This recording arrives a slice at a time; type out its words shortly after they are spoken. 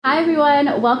Hi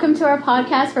everyone, welcome to our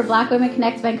podcast for Black Women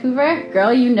Connect Vancouver.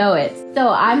 Girl, you know it. So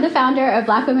I'm the founder of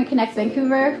Black Women Connect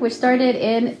Vancouver, which started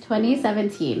in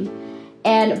 2017.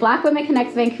 And Black Women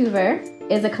Connect Vancouver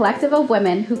is a collective of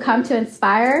women who come to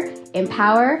inspire,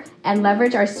 empower, and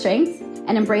leverage our strengths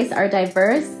and embrace our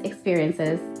diverse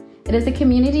experiences. It is a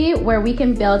community where we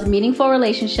can build meaningful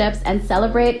relationships and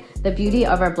celebrate the beauty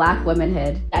of our Black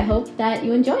womanhood. I hope that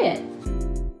you enjoy it.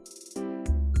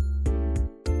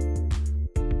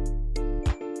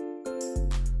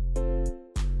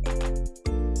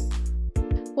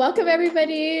 Welcome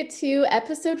everybody to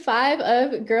episode 5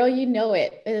 of Girl You Know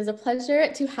It. It is a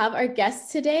pleasure to have our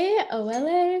guest today,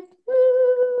 Owele. Woo!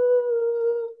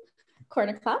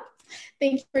 Corner clap.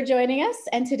 Thank you for joining us.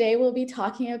 And today we'll be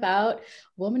talking about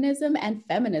womanism and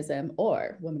feminism,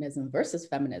 or womanism versus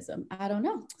feminism. I don't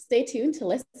know. Stay tuned to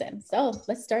listen. So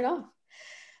let's start off.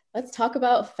 Let's talk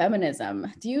about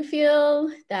feminism. Do you feel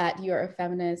that you're a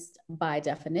feminist by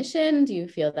definition? Do you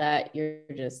feel that you're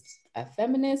just a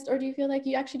feminist, or do you feel like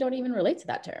you actually don't even relate to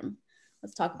that term?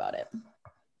 Let's talk about it.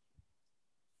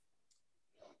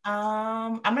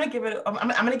 I'm gonna give it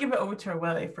over to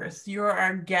Owele first. You're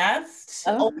our guest.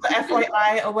 Also,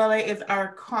 FYI, Owele is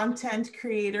our content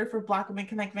creator for Black Women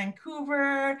Connect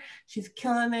Vancouver. She's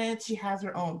killing it. She has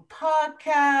her own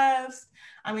podcast.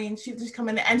 I mean, she's just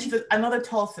coming in, and she's another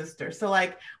tall sister. So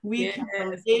like can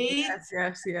relate. Yes.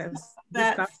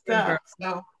 That stuff.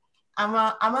 So I'm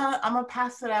a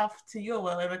pass it off to you,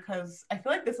 Owele, because I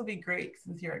feel like this will be great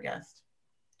since you're a guest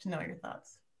to know your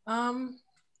thoughts.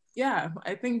 Yeah,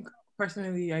 I think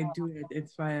personally I do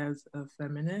identify as a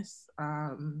feminist,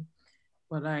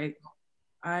 but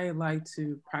I like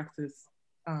to practice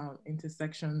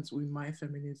intersections with my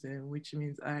feminism, which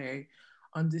means I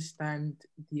understand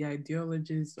the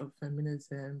ideologies of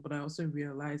feminism, but I also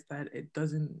realize that it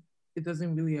doesn't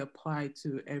really apply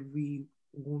to every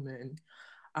woman,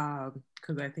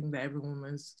 because I think that every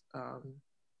woman's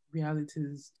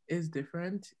realities is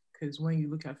different. Because when you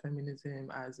look at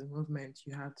feminism as a movement,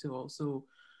 you have to also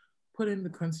put in the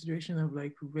consideration of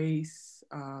like race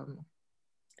and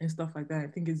stuff like that. I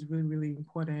think it's really, really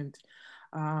important.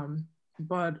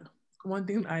 But one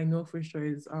thing I know for sure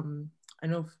is I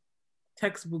know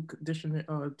textbook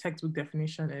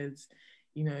definition is,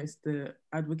 it's the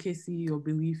advocacy or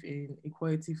belief in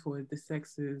equality for the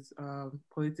sexes,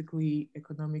 politically,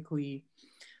 economically,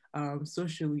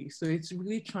 socially. So it's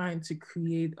really trying to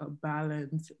create a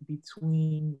balance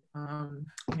between men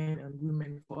and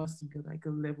women for us to be like a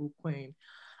level plane.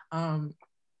 And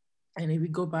if we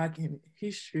go back in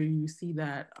history, you see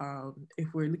that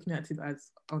if we're looking at it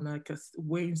as on like a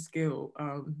weighing scale,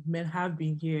 men have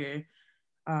been here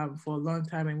for a long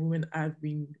time, and women have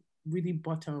been really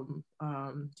bottom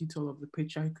due to all of the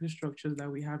patriarchal structures that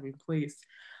we have in place.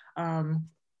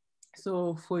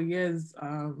 So for years,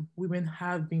 women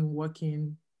have been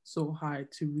working so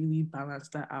hard to really balance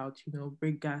that out,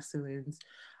 break gas ceilings,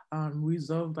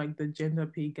 resolve like the gender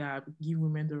pay gap, give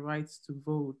women the rights to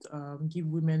vote, give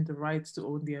women the rights to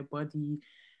own their body,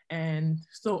 and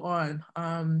so on.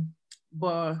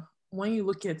 But when you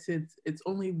look at it, it's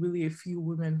only really a few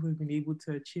women who've been able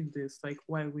to achieve this, like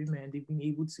white women. They've been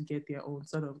able to get their own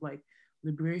sort of like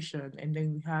liberation. And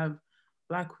then we have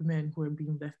Black women who are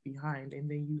being left behind. And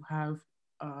then you have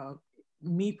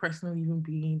me personally, even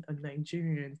being a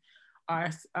Nigerian,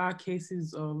 our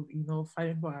cases of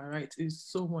fighting for our rights is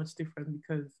so much different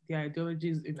because the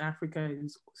ideologies in Africa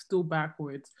is still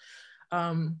backwards.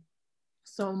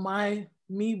 So my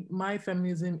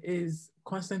feminism is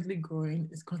constantly growing,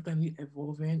 it's constantly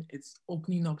evolving, it's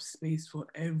opening up space for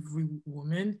every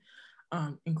woman,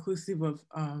 inclusive of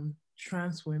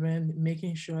trans women,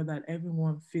 making sure that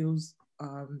everyone feels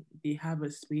they have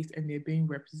a space and they're being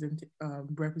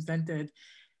represented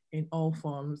in all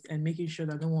forms, and making sure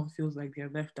that no one feels like they're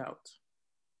left out.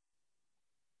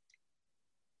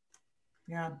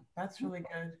 Yeah, that's really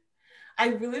good. I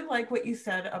really like what you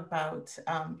said about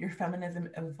your feminism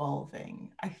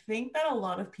evolving. I think that a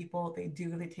lot of people, they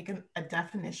take a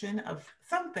definition of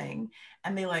something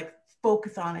and they like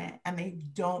focus on it and they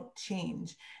don't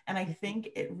change. And I think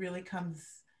it really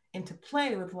comes into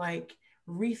play with like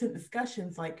recent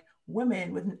discussions like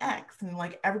women with an X, and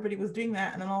like everybody was doing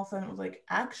that. And then all of a sudden it was like,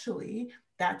 actually,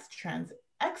 that's trans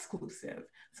exclusive.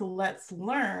 So let's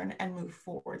learn and move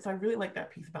forward. So I really like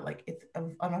that piece about like it's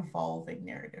an evolving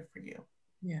narrative for you.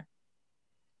 Yeah.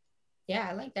 Yeah,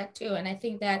 I like that too. And I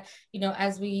think that, you know,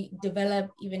 as we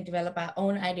develop our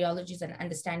own ideologies and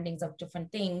understandings of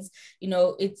different things, you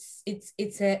know, it's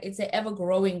a ever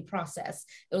growing process.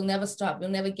 It'll never stop. You'll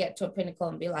never get to a pinnacle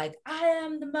and be like, I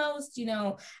am the most, you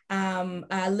know,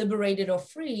 liberated or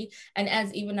free. And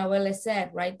as even Awele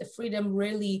said, right, the freedom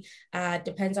really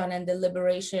depends on, and the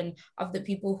liberation of the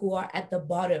people who are at the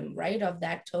bottom, right, of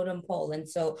that totem pole. And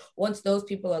so once those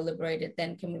people are liberated,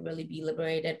 then can we really be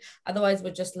liberated? Otherwise,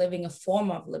 we're just living a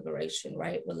form of liberation,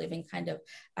 right? We're living kind of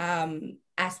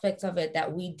aspects of it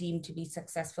that we deem to be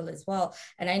successful as well.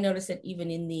 And I notice it even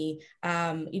in the,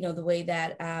 you know, the way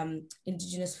that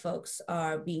Indigenous folks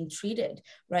are being treated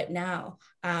right now,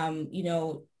 you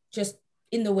know, just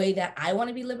in the way that I want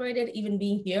to be liberated. Even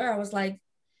being here, I was like,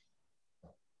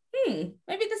 maybe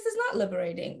this is not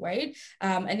liberating, right?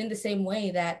 And in the same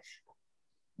way that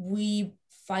we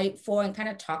fight for and kind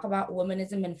of talk about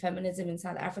womanism and feminism in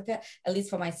South Africa, at least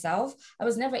for myself, I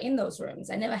was never in those rooms.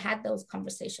 I never had those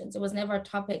conversations. It was never a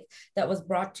topic that was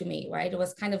brought to me, right? It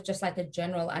was kind of just like a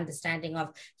general understanding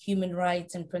of human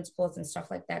rights and principles and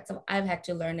stuff like that. So I've had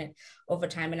to learn it over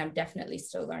time, and I'm definitely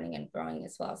still learning and growing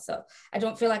as well. So I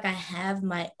don't feel like I have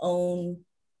my own,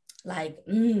 like,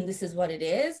 this is what it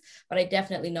is, but I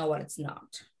definitely know what it's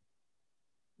not.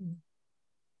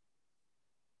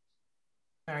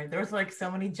 Sorry, there's like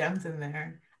so many gems in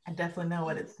there. I definitely know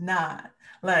what it's not.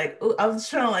 Like, ooh, I was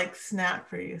trying to like snap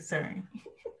for you. Sorry.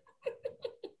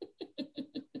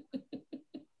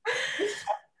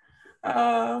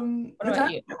 What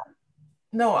about you?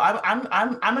 No, I'm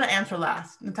gonna answer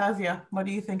last. Natasha, what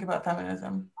do you think about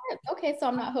feminism? Okay, so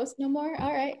I'm not host no more.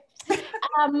 All right.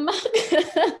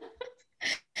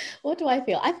 What do I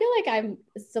feel? I feel like I'm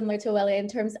similar to Awele in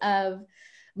terms of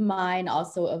mine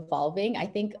also evolving. I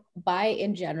think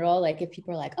in general, like if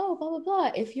people are like, oh, blah, blah,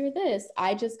 blah, if you're this,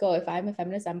 I just go, if I'm a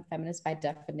feminist, I'm a feminist by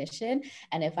definition.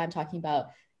 And if I'm talking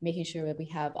about making sure that we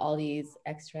have all these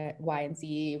extra Y and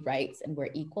Z rights and we're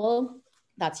equal,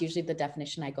 that's usually the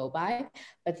definition I go by.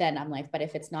 But then I'm like, but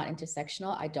if it's not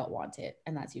intersectional, I don't want it.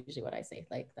 And that's usually what I say.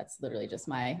 Like, that's literally just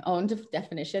my own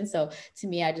definition. So to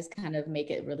me, I just kind of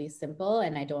make it really simple,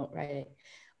 and I don't write it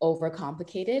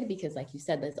overcomplicated, because like you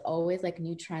said, there's always like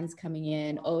new trends coming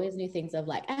in, always new things of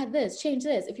like, add this, change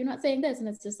this, if you're not saying this. And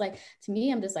it's just like, to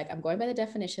me, I'm just like, I'm going by the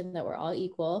definition that we're all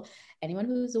equal. Anyone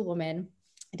who's a woman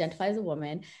identifies as a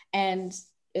woman. And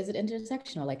is it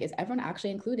intersectional? Like, is everyone actually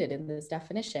included in this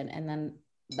definition? And then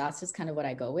that's just kind of what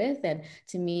I go with. And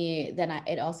to me, then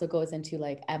it also goes into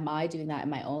like, am I doing that in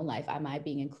my own life? Am I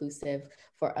being inclusive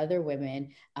for other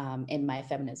women in my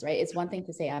feminist, right? It's one thing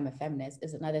to say I'm a feminist,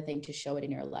 is another thing to show it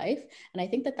in your life. And I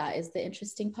think that is the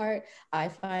interesting part I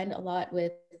find a lot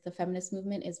with the feminist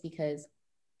movement, is because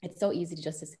it's so easy to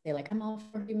just to say like, I'm all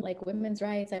for like women's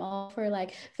rights, I'm all for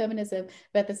like feminism,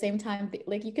 but at the same time,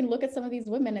 like you can look at some of these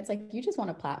women, it's like, you just want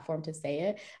a platform to say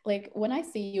it. Like when I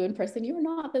see you in person, you're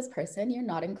not this person, you're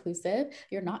not inclusive,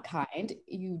 you're not kind,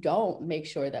 you don't make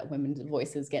sure that women's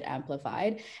voices get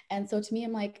amplified. And so to me,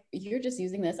 I'm like, you're just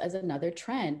using this as another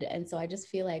trend. And so I just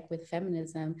feel like with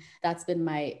feminism, that's been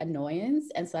my annoyance.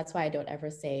 And so that's why I don't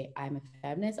ever say I'm a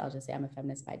feminist. I'll just say I'm a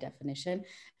feminist by definition,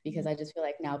 because I just feel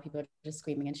like now people are just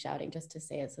screaming and shouting just to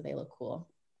say it so they look cool.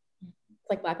 It's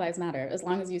like Black Lives Matter. As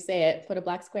long as you say it, put a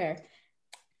black square.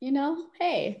 You know,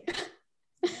 hey.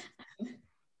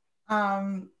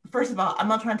 First of all, I'm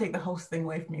not trying to take the host thing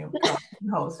away from you.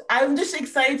 Host. I'm just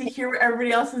excited to hear what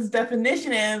everybody else's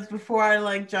definition is before I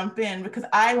like jump in, because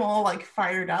I'm all like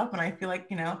fired up, and I feel like,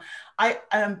 you know, I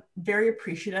am very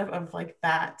appreciative of like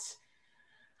that.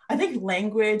 I think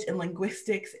language and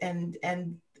linguistics and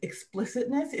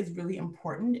explicitness is really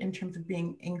important in terms of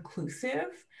being inclusive.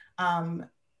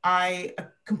 I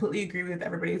completely agree with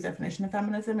everybody's definition of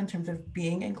feminism in terms of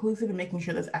being inclusive and making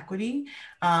sure there's equity.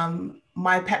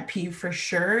 My pet peeve for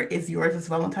sure is yours as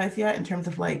well, Natasha, in terms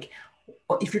of like,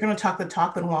 if you're going to talk the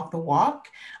talk, then walk the walk.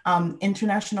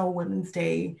 International Women's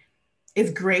Day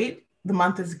is great. The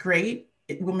month is great.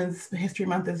 Women's History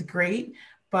Month is great.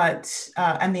 But,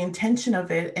 and the intention of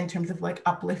it in terms of like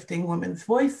uplifting women's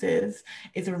voices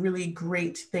is a really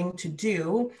great thing to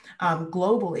do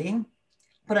globally.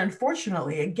 But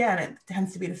unfortunately, again, it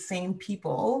tends to be the same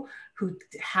people who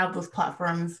have those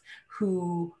platforms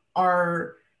who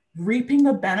are reaping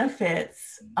the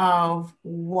benefits of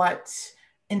what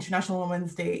International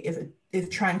Women's Day is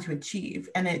trying to achieve.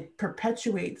 And it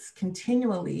perpetuates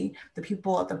continually the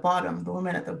people at the bottom, the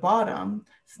women at the bottom,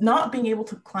 not being able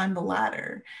to climb the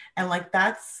ladder. And like,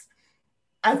 that's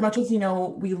as much as,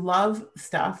 we love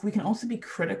stuff, we can also be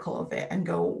critical of it and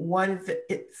go, what is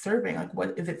it serving? Like,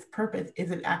 what is its purpose? Is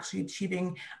it actually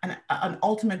achieving an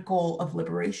ultimate goal of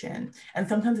liberation? And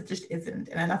sometimes it just isn't.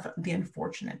 And that's the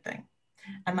unfortunate thing.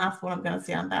 And that's what I'm going to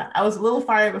say on that. I was a little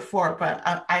fiery before, but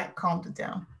I calmed it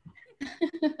down.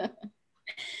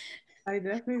 I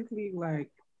definitely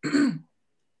like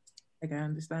I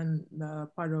understand the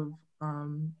part of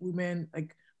women,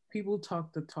 like people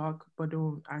talk the talk but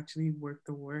don't actually work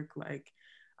the work. Like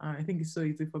I think it's so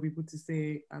easy for people to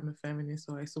say I'm a feminist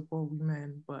or I support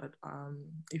women, but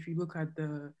if you look at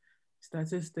the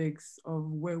statistics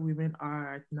of where women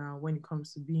are at now when it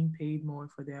comes to being paid more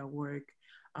for their work,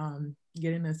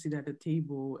 getting a seat at the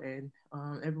table, and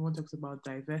everyone talks about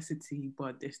diversity,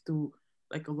 but there's still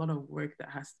like a lot of work that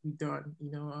has to be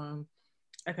done,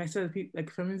 like I said, like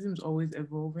feminism is always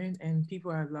evolving, and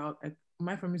people are allowed. Like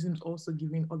my feminism is also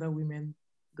giving other women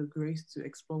the grace to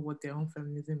explore what their own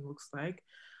feminism looks like.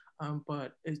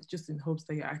 But it's just in hopes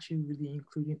that you're actually really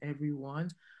including everyone.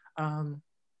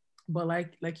 But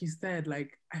like you said,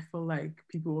 like I feel like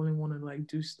people only want to like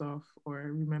do stuff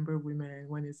or remember women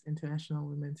when it's International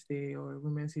Women's Day or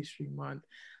Women's History Month.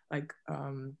 Like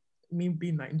me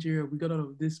being Nigeria, we got all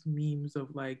of these memes of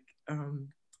like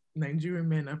Nigerian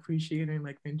men appreciating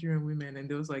like Nigerian women, and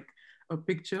there was like a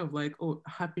picture of like, oh,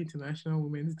 happy International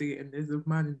Women's Day, and there's a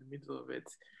man in the middle of it.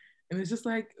 And it's just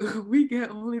like, we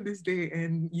get only this day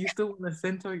and you still want to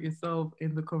center yourself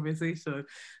in the conversation.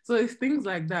 So it's things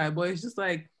like that. But it's just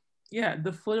like, yeah,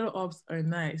 the photo ops are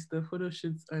nice, the photo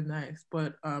shoots are nice,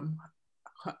 but are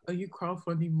you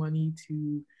crowdfunding money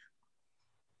to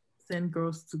send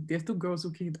girls to, there's still girls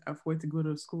who can't afford to go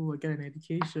to school or get an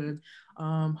education.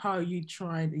 How are you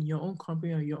trying in your own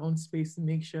company or your own space to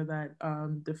make sure that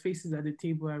the faces at the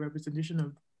table are representation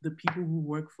of the people who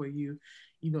work for you,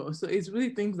 so it's really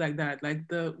things like that.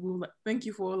 Like thank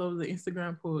you for all of the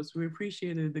Instagram posts, we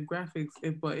appreciate it, the graphics,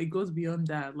 but it goes beyond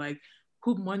that. Like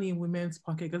put money in women's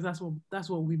pocket, because that's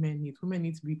what women need. Women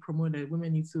need to be promoted,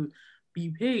 women need to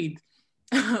be paid.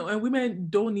 And women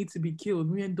don't need to be killed,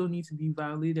 women don't need to be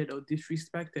violated or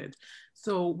disrespected,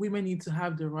 so women need to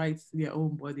have the rights to their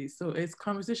own bodies. So it's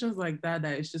conversations like that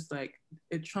it's just like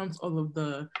it trumps all of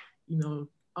the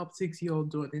optics you all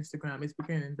do on Instagram. It's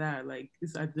bigger than that. Like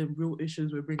these are the real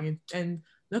issues we're bringing, and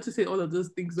not to say all of those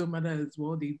things don't matter as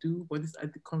well, they do, but these are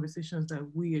the conversations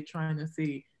that we are trying to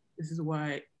say, this is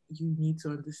why you need to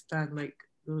understand like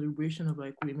the liberation of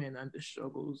like women and the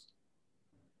struggles.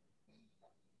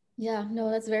 Yeah, no,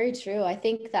 that's very true. I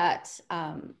think that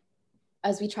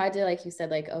as we try to, like you said,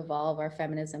 like evolve our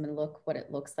feminism and look what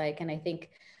it looks like, and I think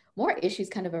more issues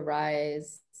kind of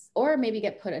arise or maybe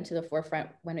get put into the forefront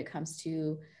when it comes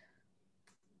to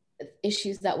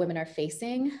issues that women are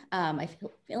facing. I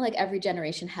feel like every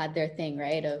generation had their thing,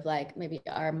 right? Of like maybe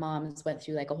our moms went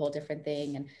through like a whole different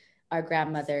thing, and our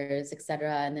grandmothers,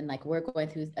 etc. And then like we're going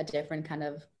through a different kind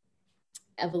of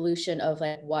evolution of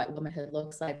like what womanhood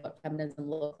looks like, what feminism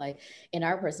looks like in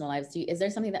our personal lives. Is there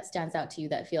something that stands out to you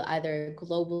that feel either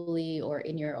globally or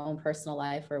in your own personal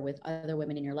life or with other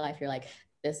women in your life, you're like,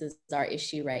 this is our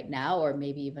issue right now, or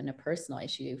maybe even a personal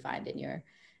issue you find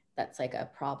that's like a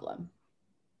problem?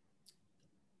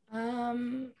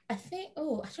 I think, I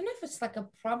don't know if it's like a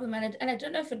problem, and I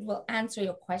don't know if it will answer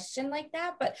your question like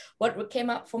that, but what came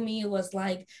up for me was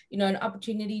like, an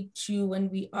opportunity to, when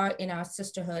we are in our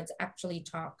sisterhoods, actually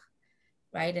talk,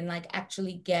 right? And like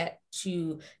actually get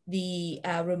to the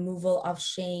removal of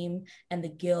shame and the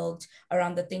guilt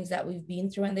around the things that we've been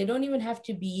through. And they don't even have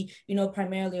to be,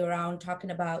 primarily around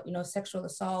talking about, sexual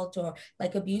assault or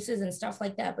like abuses and stuff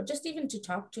like that, but just even to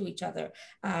talk to each other,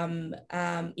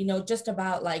 just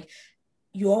about like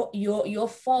your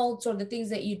faults or the things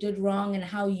that you did wrong and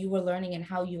how you were learning and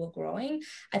how you were growing.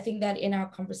 I think that in our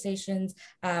conversations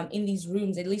in these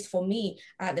rooms, at least for me,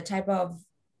 the type of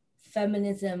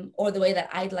feminism, or the way that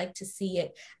I'd like to see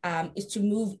it, is to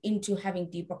move into having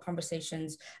deeper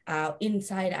conversations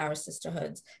inside our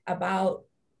sisterhoods about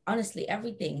honestly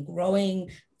everything, growing,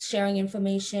 sharing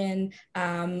information,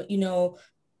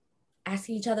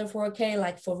 asking each other for okay,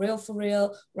 like for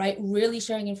real, right? Really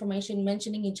sharing information,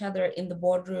 mentioning each other in the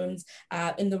boardrooms,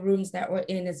 in the rooms that we're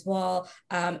in as well.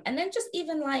 And then just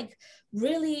even like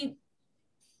really,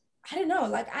 I don't know,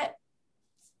 like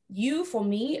you for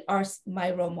me are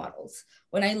my role models.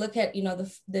 When I look at,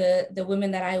 the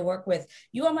women that I work with,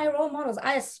 you are my role models.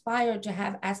 I aspire to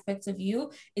have aspects of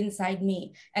you inside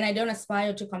me. And I don't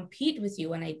aspire to compete with you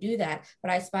when I do that,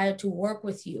 but I aspire to work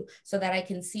with you so that I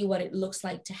can see what it looks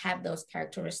like to have those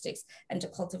characteristics and to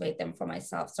cultivate them for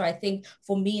myself. So I think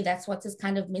for me, that's what's is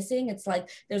kind of missing. It's like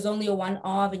there's only a one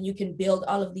of, and you can build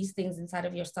all of these things inside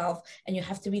of yourself, and you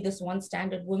have to be this one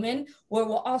standard woman where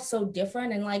we're all so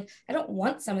different. And like, I don't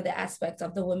want some of the aspects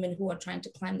of the women who are trying to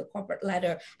climb the corporate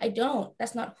ladder. I don't.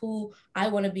 That's not who I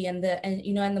want to be, and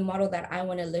the model that I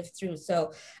want to live through.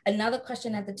 So another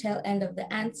question at the tail end of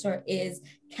the answer is,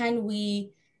 can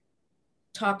we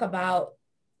talk about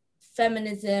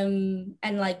feminism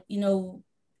and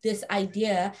this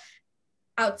idea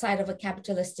outside of a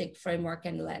capitalistic framework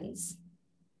and lens?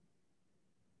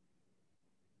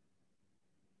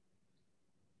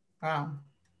 Wow.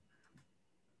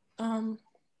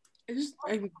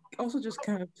 I also just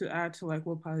kind of to add to like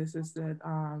what Palisa said,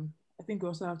 I think we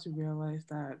also have to realize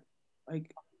that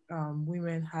like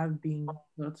women have been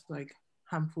taught like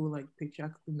harmful like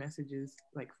patriarchal messages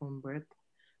like from birth.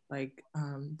 Like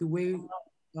the way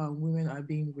women are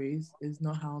being raised is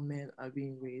not how men are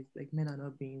being raised. Like men are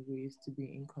not being raised to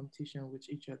be in competition with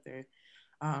each other.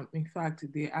 In fact,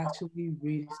 they're actually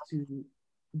raised to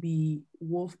be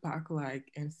wolf pack like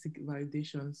and seek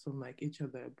validations from like each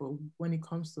other. But when it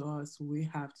comes to us, we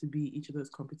have to be each other's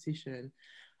competition,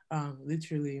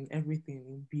 literally in everything,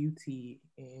 in beauty,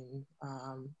 in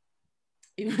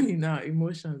even in our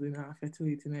emotions, in our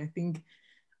fertility. And I think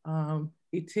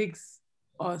it takes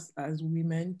us as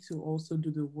women to also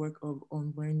do the work of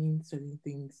unlearning certain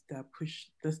things that push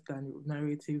this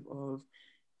narrative of,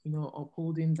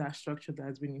 upholding that structure that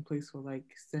has been in place for like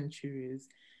centuries.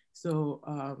 So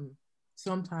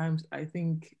sometimes I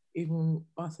think even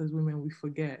us as women, we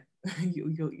forget.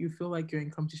 You feel like you're in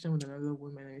competition with another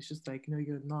woman, and it's just like, no,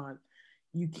 you're not.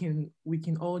 We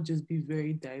can all just be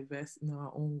very diverse in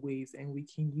our own ways, and we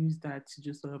can use that to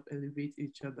just sort of elevate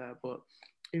each other. But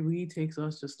it really takes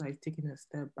us just like taking a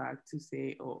step back to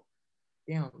say, oh,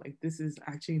 damn, like this is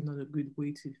actually not a good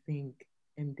way to think,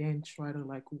 and then try to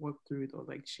like work through it or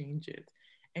like change it.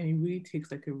 And it really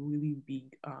takes like a really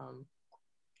big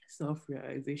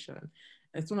self-realization.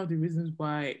 It's one of the reasons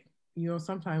why,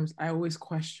 sometimes I always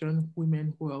question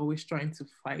women who are always trying to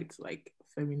fight like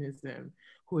feminism,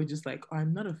 who are just like, oh,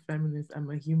 I'm not a feminist, I'm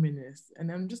a humanist.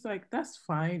 And I'm just like, that's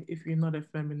fine if you're not a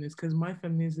feminist, because my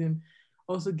feminism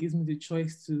also gives me the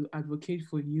choice to advocate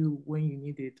for you when you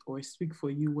need it, or speak for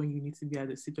you when you need to be at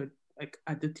the seat, like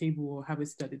at the table, or have a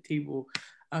seat at the table.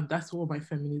 That's what my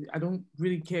feminism. I don't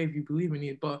really care if you believe in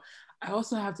it, but I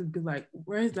also have to be like,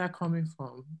 where is that coming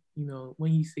from?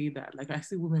 When you say that, like I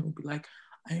see women who be like,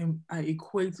 I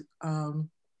equate,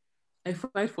 I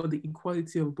fight for the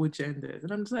equality of both genders,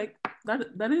 and I'm just like,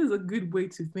 that is a good way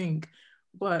to think,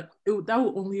 but that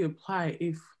will only apply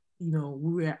if we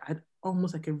were at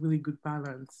almost like a really good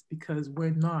balance, because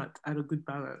we're not at a good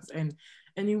balance, and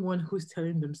anyone who's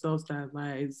telling themselves that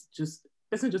lies just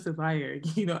isn't just a liar.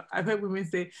 I've heard women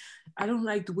say, I don't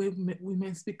like the way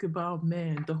women speak about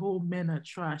men, the whole men are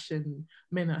trash and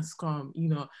men are scum,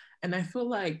 and I feel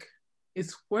like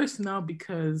it's worse now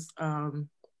because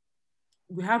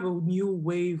we have a new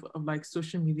wave of like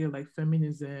social media, like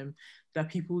feminism, that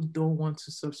people don't want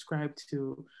to subscribe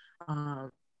to. I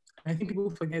think people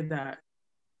forget that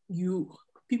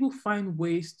people find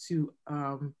ways to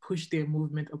push their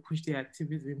movement or push their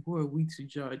activism. Who are we to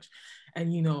judge?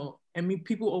 And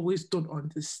people always don't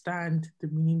understand the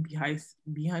meaning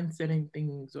behind certain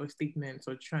things or statements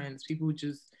or trends. People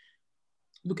just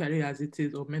look at it as it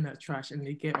is, or men are trash, and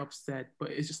they get upset. But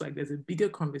it's just like there's a bigger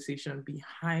conversation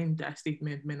behind that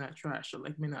statement, men are trash, or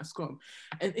like men are scum.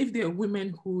 And if there are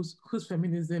women whose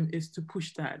feminism is to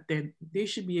push that, then they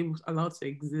should be allowed to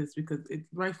exist, because it's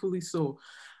rightfully so.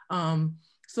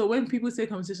 So when people say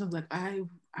conversations like, I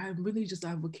really just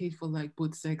advocate for like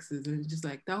both sexes, and it's just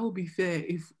like, that would be fair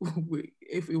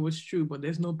if it was true, but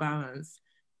there's no balance.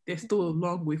 There's still a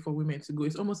long way for women to go.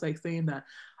 It's almost like saying that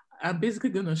I'm basically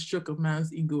going to stroke a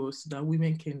man's ego so that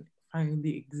women can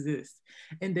finally exist.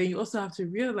 And then you also have to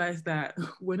realize that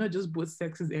we're not just both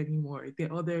sexes anymore.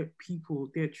 There are other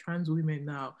people, there are trans women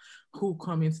now who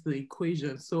come into the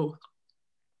equation. So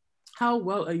how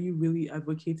well are you really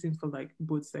advocating for like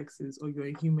both sexes, or you're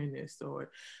a humanist, or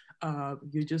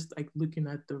you're just like looking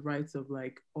at the rights of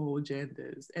like all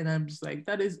genders? And I'm just like,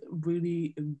 that is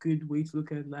really a good way to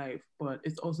look at life, but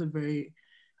it's also very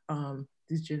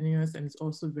disingenuous, and it's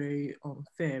also very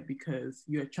unfair, because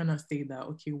you're trying to say that,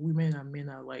 okay, women and men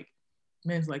are like,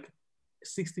 men's like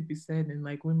 60% and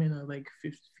like women are like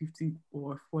 50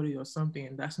 or 40 or something,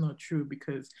 and that's not true,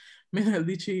 because men are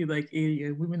literally like 80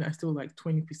 and women are still like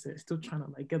 20%, still trying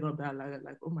to like get up that ladder,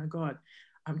 like, oh my god,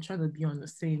 I'm trying to be on the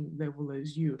same level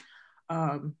as you.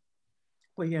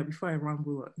 But yeah, before I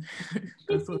ramble on,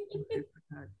 that's what I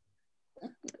had.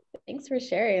 Thanks for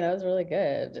sharing. That was really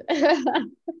good.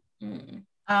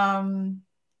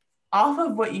 Off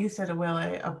of what you said,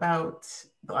 Awele, about,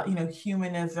 you know,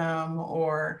 humanism,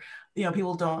 or, you know,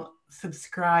 people don't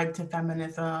subscribe to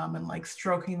feminism and like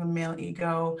stroking the male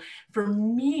ego. For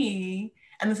me,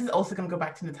 and this is also going to go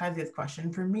back to Natasia's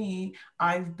question, for me,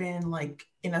 I've been like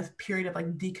in a period of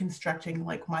like deconstructing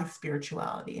like my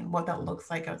spirituality and what that looks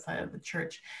like outside of the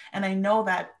church. And I know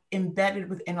that embedded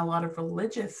within a lot of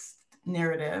religious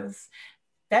narratives,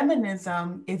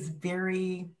 feminism is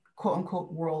very quote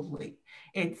unquote worldly.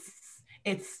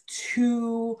 It's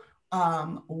too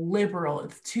liberal,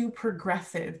 it's too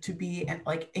progressive to be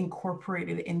like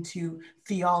incorporated into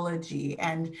theology,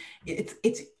 and it's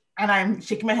and I'm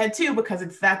shaking my head too, because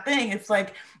it's that thing. It's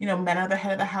like, you know, men are the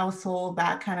head of the household,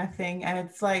 that kind of thing. And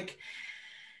it's like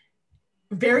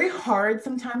very hard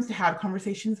sometimes to have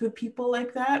conversations with people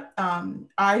like that.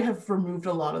 I have removed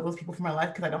a lot of those people from my life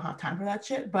because I don't have time for that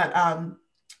shit. But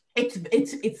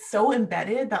it's so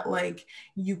embedded that like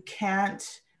you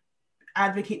can't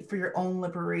advocate for your own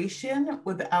liberation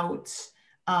without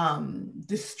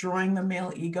destroying the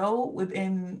male ego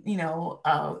within, you know,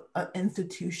 an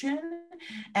institution.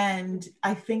 And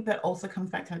I think that also comes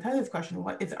back to Natalia's question: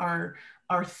 what is our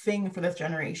thing for this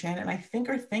generation? And I think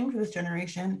our thing for this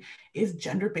generation is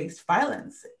gender-based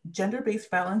violence. Gender-based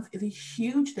violence is a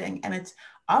huge thing, and it's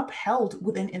upheld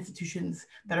within institutions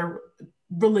that are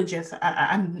religious.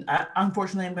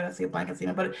 Unfortunately, I'm going to say a blanket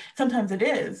statement, but sometimes it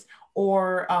is,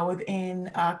 or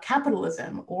within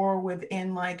capitalism, or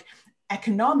within like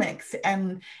economics.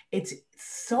 And it's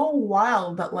so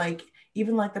wild that like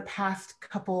even like the past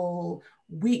couple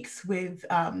weeks with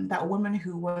that woman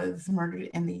who was murdered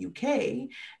in the UK,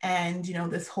 and you know,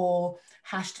 this whole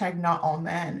hashtag not all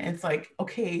men. It's like,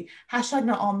 okay, hashtag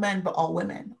not all men, but all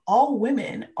women. All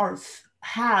women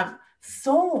have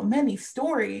so many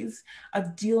stories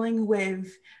of dealing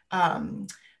with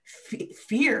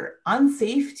fear,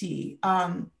 unsafety,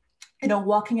 you know,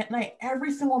 walking at night.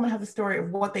 Every single woman has a story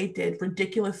of what they did,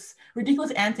 ridiculous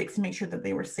antics to make sure that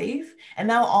they were safe. And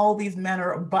now all these men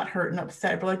are butthurt and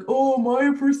upset. But like, oh, am I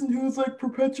a person who's like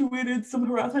perpetuated some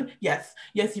harassment? Yes,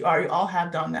 you are. You all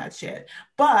have done that shit.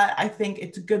 But I think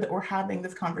it's good that we're having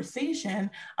this conversation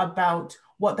about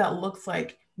what that looks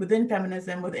like within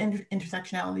feminism, within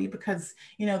intersectionality, because,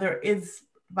 you know, there is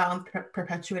violence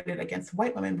perpetuated against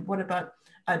white women. But what about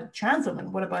a trans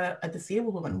woman? What about a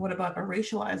disabled woman? What about a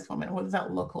racialized woman? What does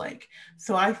that look like?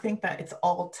 So I think that it's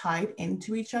all tied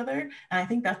into each other. And I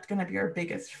think that's going to be our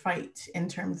biggest fight in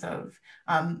terms of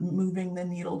moving the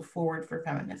needle forward for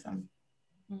feminism.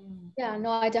 Yeah, no,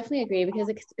 I definitely agree,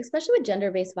 because especially with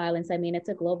gender-based violence, I mean, it's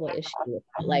a global issue,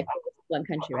 like one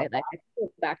country, right? Like I can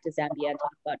go back to Zambia and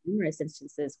talk about numerous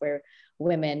instances where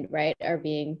women, right, are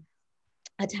being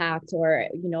attacked, or,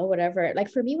 you know, whatever. Like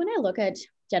for me, when I look at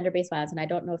gender-based violence, and I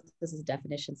don't know if this is a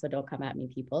definition, so don't come at me,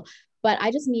 people, but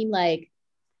I just mean like,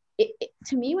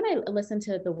 to me, when I listen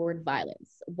to the word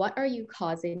violence, what are you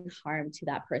causing harm to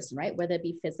that person, right? Whether it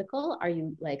be physical, are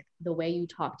you like the way you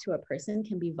talk to a person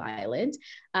can be violent,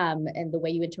 and the way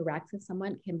you interact with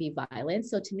someone can be violent.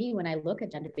 So to me, when I look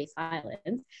at gender-based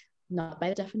violence, not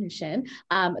by definition,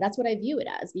 that's what I view it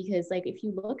as. Because like if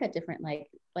you look at different, like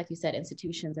you said,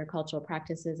 institutions or cultural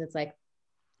practices, it's like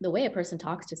the way a person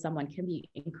talks to someone can be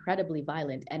incredibly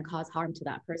violent and cause harm to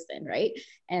that person, right?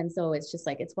 And so it's just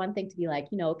like, it's one thing to be like,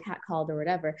 you know, catcalled or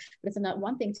whatever, but it's not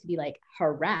one thing to be like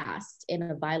harassed in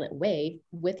a violent way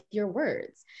with your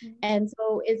words. And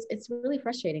so it's really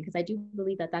frustrating, because I do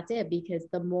believe that that's it, because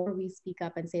the more we speak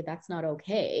up and say that's not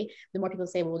okay, the more people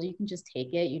say, well, you can just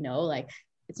take it, you know, like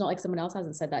it's not like someone else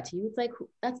hasn't said that to you. It's like,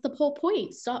 that's the whole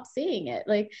point. Stop saying it.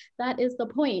 Like that is the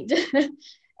point.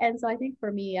 And so I think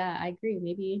for me, yeah, I agree.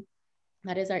 Maybe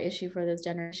that is our issue for this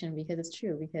generation, because it's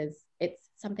true, because it's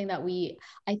something that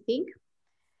I think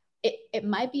it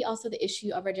might be also the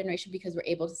issue of our generation, because we're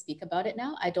able to speak about it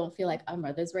now. I don't feel like our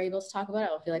mothers were able to talk about it. I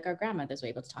don't feel like our grandmothers were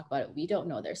able to talk about it. We don't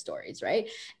know their stories, right?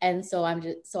 And so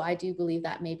I do believe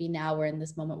that maybe now we're in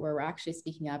this moment where we're actually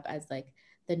speaking up as like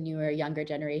the newer, younger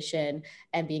generation,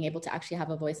 and being able to actually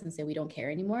have a voice and say, we don't care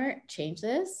anymore, change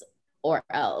this or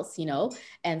else, you know?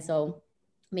 And so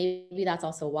maybe that's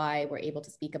also why we're able to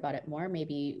speak about it more,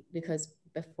 maybe because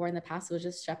before in the past it was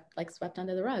just swept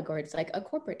under the rug, or it's like a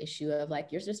corporate issue of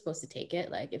like, you're just supposed to take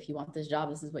it. Like, if you want this job,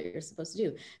 this is what you're supposed to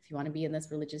do. If you want to be in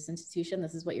this religious institution,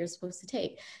 this is what you're supposed to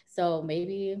take. So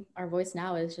maybe our voice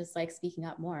now is just like speaking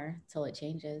up more till it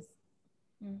changes.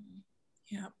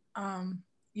 Yeah.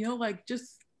 You know, like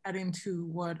just adding to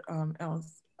what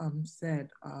else said,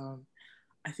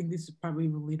 I think this probably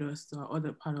will lead us to our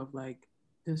other part of like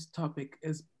this topic,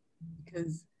 is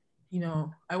because, you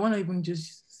know, I want to even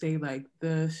just say like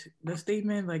the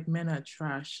statement like men are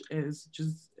trash is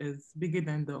bigger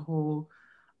than the whole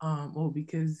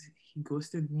because he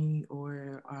ghosted me,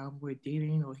 or we're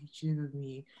dating, or he cheated with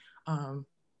me.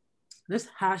 This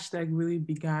hashtag really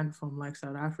began from like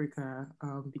South Africa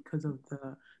because of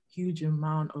the huge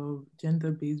amount of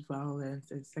gender-based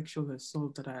violence and sexual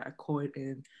assault that are occurred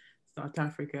in South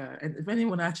Africa. And if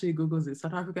anyone actually Googles it,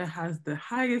 South Africa has the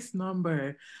highest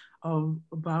number of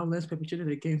violence perpetrated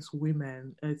against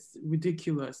women. It's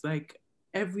ridiculous. Like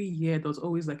every year, there's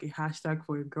always like a hashtag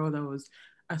for a girl that was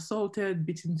assaulted,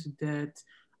 beaten to death,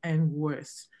 and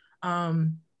worse.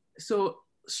 So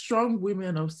strong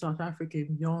women of South Africa,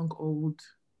 young, old,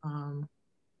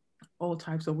 all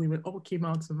types of women, all came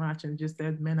out to march and just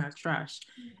said men are trash.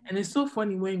 And it's so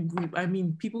funny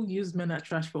when people use men are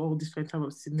trash for all different type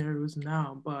of scenarios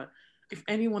now, but if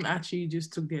anyone actually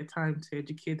just took their time to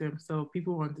educate themselves,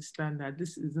 people will understand that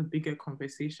this is a bigger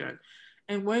conversation.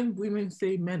 And when women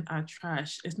say men are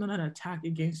trash, it's not an attack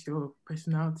against your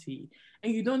personality.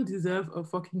 And you don't deserve a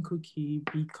fucking cookie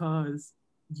because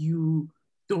you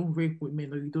don't rape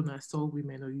women, or you don't assault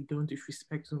women, or you don't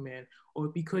disrespect women, or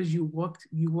because you walked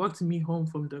me home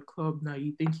from the club, now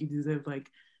you think you deserve like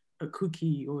a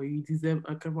cookie, or you deserve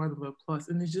a round of applause.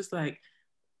 And it's just like,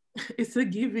 it's a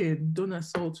given. Don't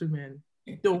assault women,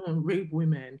 don't rape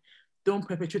women, don't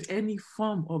perpetrate any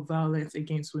form of violence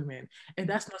against women. And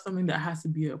that's not something that has to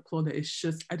be applauded. It's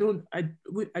just, I don't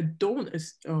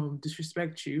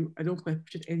disrespect you. I don't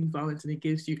perpetrate any violence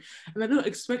against you. And I don't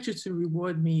expect you to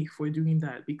reward me for doing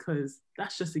that, because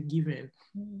that's just a given,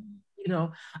 you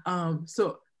know?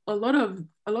 So a lot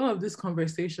of this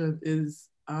conversation is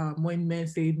when men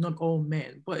say not all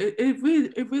men, but it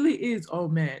really is all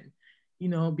men, you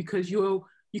know, because you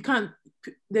can't,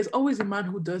 there's always a man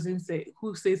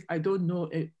who says, I don't know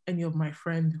any of my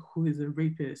friends who is a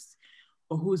rapist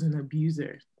or who's an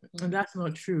abuser. And that's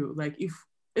not true. Like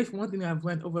if one thing I've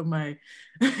learned over my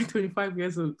 25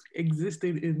 years of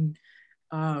existing in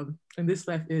this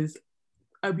life is,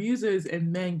 abusers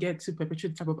and men get to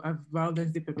perpetrate the type of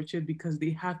violence they perpetrate because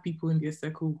they have people in their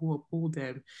circle who uphold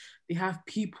them. They have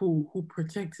people who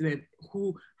protect them,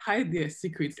 who hide their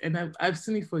secrets. And I've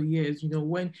seen it for years, you know,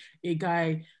 when a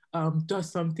guy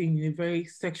does something in a very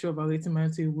sexual violating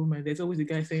manner to a woman, there's always a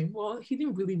guy saying, well, he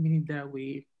didn't really mean it that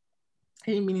way.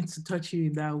 He didn't mean it to touch you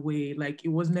in that way. Like, it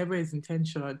was never his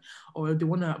intention, or they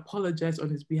want to apologize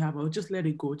on his behalf, or just let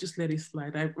it go, just let it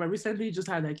slide. I recently just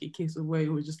had like a case of where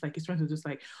it was just like, he's trying to just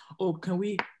like, oh, can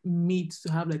we meet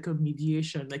to have like a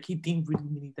mediation? Like, he didn't really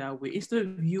mean it that way. Instead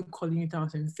of you calling it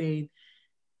out and saying,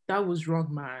 that was wrong,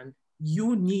 man,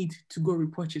 you need to go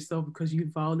report yourself because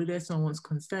you violated someone's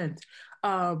consent.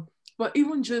 But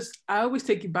even just, I always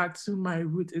take it back to my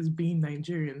root as being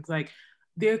Nigerians. Like,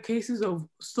 there are cases of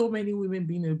so many women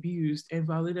being abused and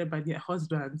violated by their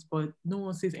husbands, but no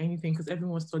one says anything because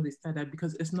everyone's thought they started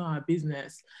because it's not our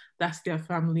business. That's their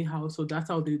family house, so that's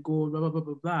how they go, blah, blah, blah,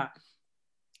 blah, blah.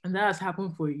 And that has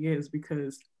happened for years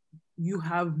because you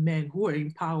have men who are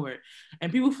in power. And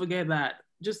people forget that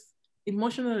just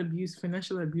emotional abuse,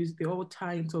 financial abuse, they all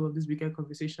tie into all of this bigger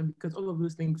conversation, because all of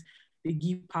those things, they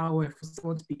give power for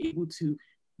someone to be able to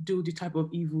do the type of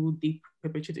evil they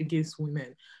perpetrate against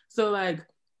women. So like,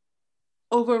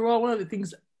 overall, one of the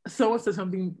things, someone said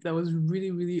something that was really,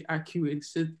 really accurate.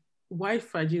 So white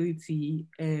fragility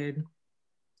and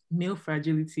male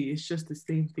fragility is just the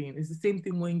same thing. It's the same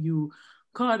thing when you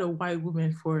call out a white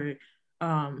woman for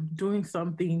doing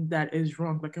something that is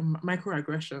wrong, like a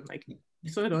microaggression. Like, you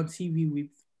saw it on TV with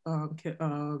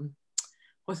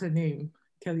what's her name?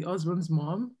 Kelly Osbourne's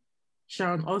mom,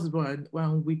 Sharon Osbourne,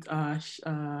 with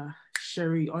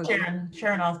Sharon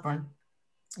Osbourne.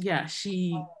 Yeah,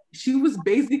 she was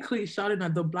basically shouting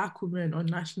at the Black woman on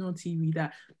national TV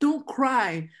that, don't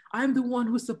cry, I'm the one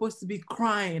who's supposed to be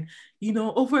crying, you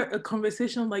know, over a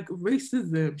conversation like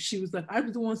racism. She was like,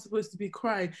 I'm the one supposed to be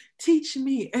crying, teach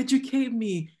me, educate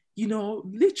me, you know,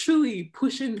 literally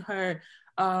pushing her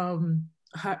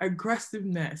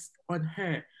aggressiveness on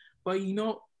her. But, you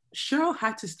know, Cheryl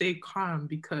had to stay calm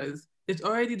because it's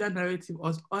already that narrative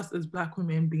of us as Black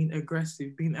women being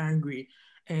aggressive, being angry.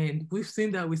 And we've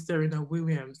seen that with Serena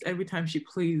Williams. Every time she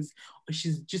plays,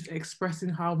 she's just expressing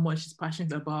how much she's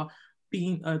passionate about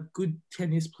being a good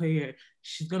tennis player.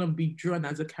 She's gonna be drawn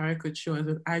as a caricature, as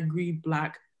an angry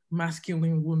Black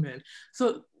masculine woman.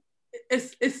 So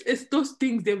it's those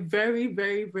things. They're very,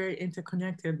 very, very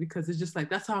interconnected, because it's just like,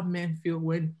 that's how men feel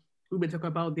when women talk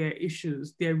about their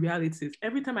issues, their realities.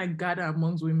 Every time I gather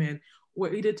amongst women,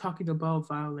 we're either talking about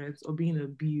violence or being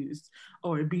abused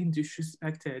or being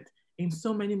disrespected in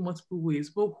so many multiple ways.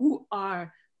 But who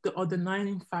are the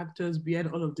underlying factors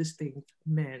behind all of these things?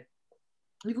 Men.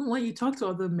 Even when you talk to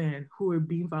other men who are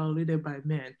being violated by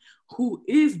men, who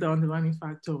is the underlying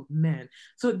factor of men?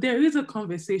 So there is a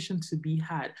conversation to be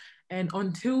had. And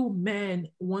until men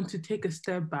want to take a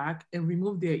step back and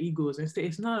remove their egos and say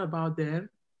it's not about them,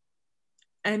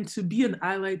 and to be an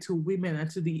ally to women and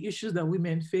to the issues that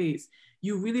women face,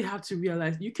 you really have to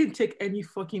realize you can take any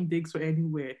fucking digs for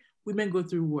anywhere. Women go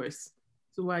through worse.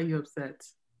 So why are you upset?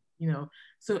 You know?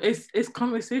 So it's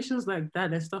conversations like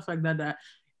that and stuff like that that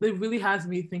it really has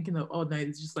me thinking of all night.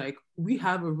 It's just like, we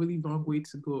have a really long way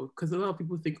to go, because a lot of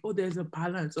people think, oh, there's a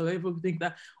balance, or people think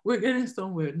that we're getting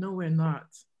somewhere. No, we're not.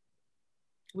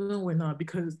 No, we're not,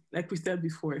 because like we said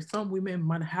before, some women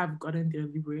might have gotten their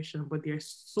liberation, but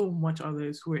there's so much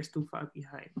others who are still far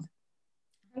behind.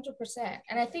 100%.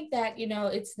 And I think that, you know,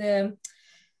 it's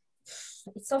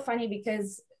so funny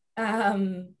because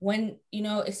when, you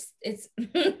know, it's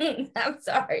I'm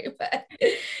sorry, but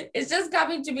it's just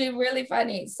coming to be really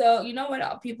funny. So, you know, when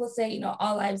people say, you know,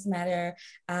 all lives matter,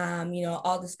 you know,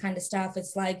 all this kind of stuff,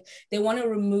 it's like they want to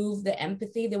remove the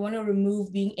empathy. They want to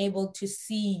remove being able to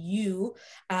see you,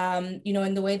 you know,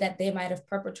 in the way that they might have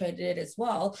perpetrated it as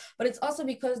well. But it's also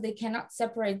because they cannot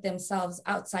separate themselves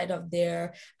outside of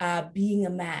their being a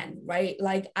man, right?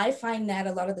 Like, I find that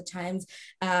a lot of the times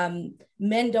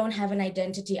men don't have an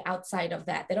identity outside of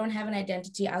that. They don't have an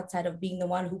identity outside of being the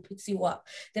one who picks you up.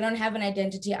 They don't have an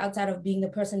identity outside of being the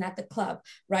person at the club,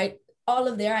 right? All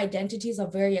of their identities are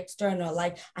very external.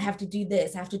 Like, I have to do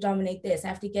this, I have to dominate this, I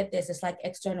have to get this. It's like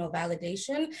external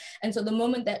validation. And so the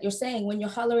moment that you're saying, when you're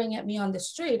hollering at me on the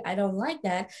street, I don't like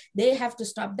that, they have to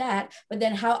stop that. But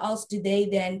then how else do they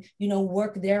then, you know,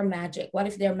 work their magic? What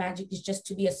if their magic is just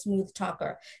to be a smooth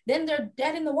talker? Then they're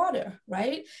dead in the water,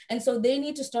 right? And so they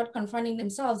need to start confronting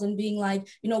themselves and being like,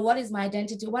 you know, what is my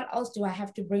identity? What else do I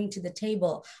have to bring to the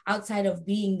table outside of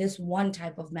being this one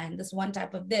type of man, this one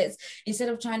type of this, instead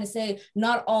of trying to say,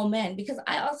 not all men, because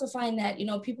I also find that, you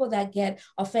know, people that get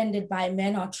offended by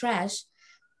men are trash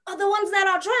are the ones that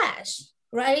are trash,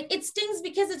 right? It stings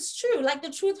because it's true. Like, the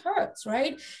truth hurts,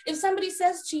 right? If somebody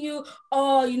says to you,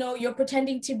 oh, you know, you're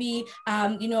pretending to be,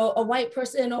 you know, a white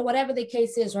person, or whatever the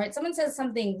case is, right? Someone says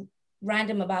something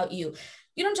random about you.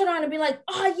 You don't turn around and be like,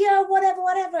 oh yeah,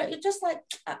 whatever. You're just like,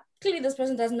 clearly this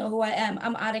person doesn't know who I am.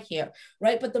 I'm out of here,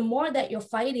 right? But the more that you're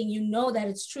fighting, you know that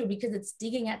it's true, because it's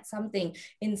digging at something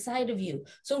inside of you.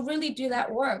 So really do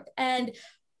that work, and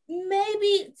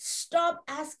maybe stop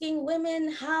asking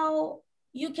women how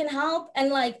you can help, and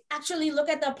like actually look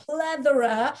at the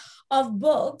plethora of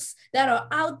books that are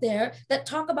out there that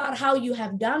talk about how you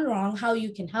have done wrong, how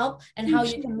you can help, and how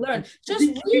you can learn.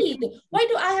 Just read. Why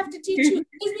do I have to teach you?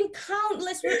 There's been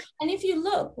countless. And if you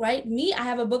look, right, me, I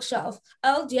have a bookshelf.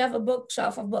 Elle, do you have a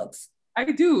bookshelf of books? I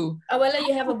do. Awela,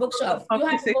 you have a bookshelf. You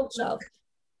have a bookshelf.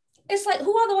 It's like,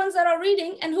 who are the ones that are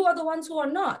reading and who are the ones who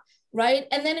are not? Right?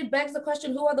 And then it begs the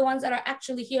question, who are the ones that are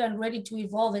actually here and ready to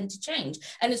evolve and to change?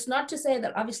 And it's not to say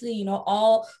that obviously, you know,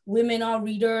 all women are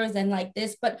readers and like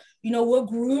this, but, you know, we're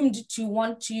groomed to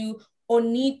want to or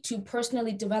need to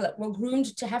personally develop. We're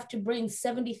groomed to have to bring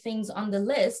 70 things on the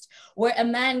list, where a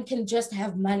man can just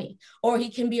have money, or he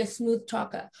can be a smooth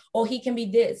talker, or he can be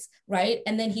this, right?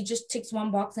 And then he just ticks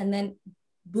one box and then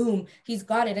boom, he's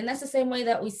got it. And that's the same way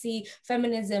that we see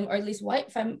feminism, or at least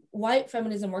white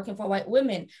feminism working for white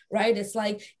women, right? It's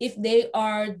like, if they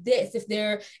are this,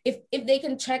 if they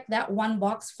can check that one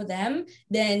box for them,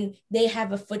 then they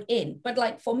have a foot in. But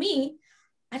like, for me,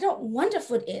 I don't want a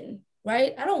foot in,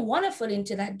 right? I don't want a foot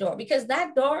into that door, because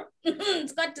that door,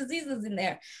 it's got diseases in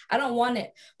there. I don't want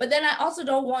it. But then I also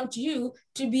don't want you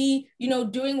to be, you know,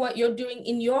 doing what you're doing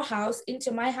in your house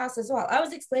into my house as well. I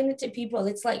was explaining to people,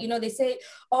 it's like, you know, they say,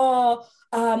 oh,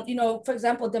 you know, for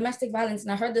example, domestic violence.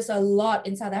 And I heard this a lot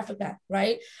in South Africa,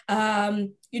 right?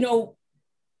 You know,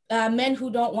 men who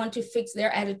don't want to fix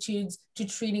their attitudes to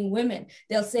treating women.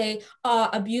 They'll say,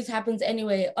 abuse happens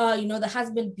anyway. The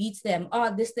husband beats them.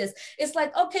 This. It's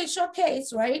like, okay,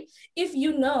 showcase, right? If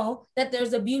you know that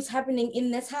there's abuse happening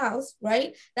in this house,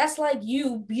 right? That's like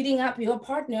you beating up your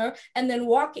partner and then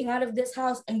walking out of this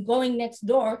house and going next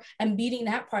door and beating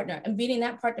that partner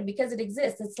because it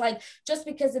exists. It's like, just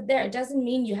because it's there, it doesn't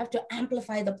mean you have to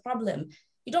amplify the problem.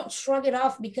 You don't shrug it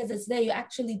off because it's there. You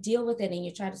actually deal with it and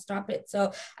you try to stop it.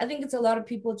 So I think it's a lot of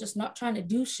people just not trying to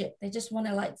do shit. They just want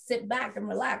to like sit back and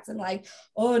relax and like,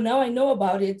 oh, now I know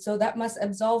about it, so that must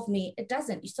absolve me. It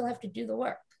doesn't. You still have to do the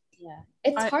work. Yeah,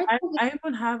 it's hard. I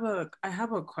even have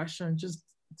a question just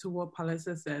to what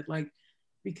Palesa said, like,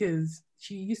 because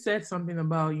you said something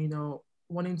about,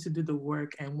 wanting to do the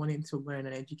work and wanting to learn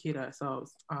and educate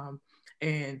ourselves.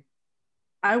 And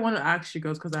I want to ask you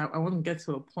girls, because I want to get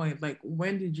to a point, like,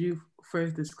 when did you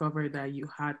first discover that you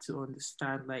had to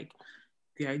understand, like,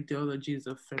 the ideologies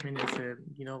of feminism?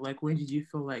 Like, when did you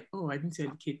feel like, oh, I need to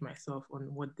educate myself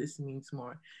on what this means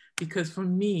more? Because for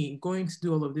me, going to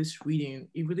do all of this reading,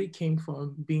 it really came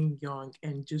from being young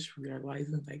and just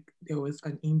realizing, like, there was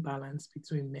an imbalance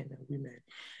between men and women.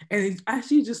 And it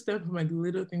actually just started from, like,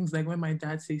 little things, like when my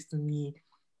dad says to me,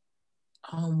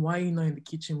 why are you not in the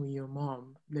kitchen with your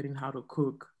mom, learning how to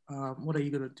cook? What are you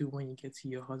going to do when you get to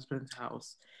your husband's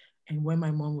house? And when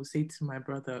my mom would say to my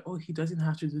brother, oh, he doesn't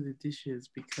have to do the dishes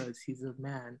because he's a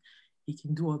man, he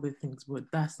can do other things, but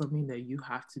that's something that you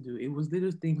have to do. It was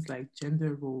little things like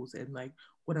gender roles and like,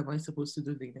 what am I supposed to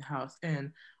do in the house?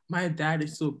 And my dad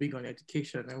is so big on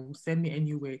education and will send me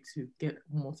anywhere to get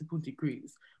multiple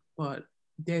degrees, but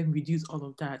then reduce all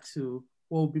of that to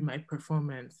what will be my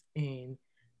performance in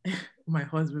my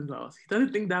husband's house. He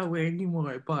doesn't think that way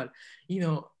anymore, but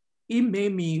it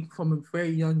made me from a very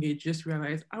young age just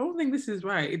realize, I don't think this is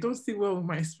right. It don't sit well with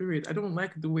my spirit. I don't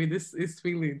like the way this is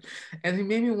feeling. And it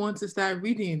made me want to start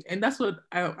reading. And that's what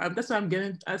that's why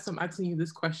I'm asking you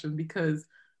this question, because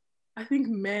I think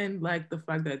men like the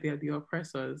fact that they are the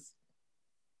oppressors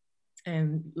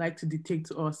and like to dictate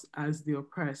to us as the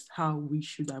oppressed how we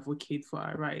should advocate for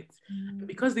our rights.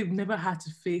 Because they've never had to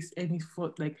face any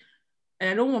fault, like, and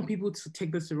I don't want people to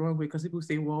take this the wrong way, because people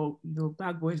say, well,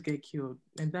 black boys get killed,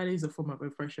 and that is a form of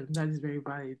oppression. That is very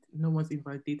valid. No one's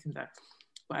invalidating that.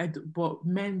 But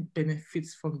men benefit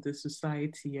from the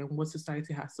society and what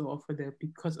society has to offer them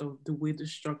because of the way the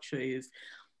structure is.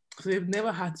 So they've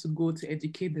never had to go to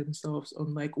educate themselves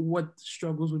on like what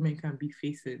struggles women can be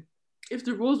facing. If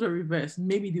the roles were reversed,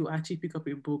 maybe they'll actually pick up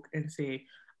a book and say,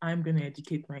 I'm going to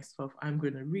educate myself. I'm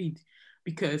going to read.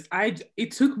 Because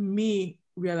it took me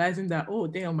realizing that, oh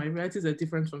damn, my realities are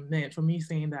different from men, for me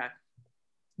saying that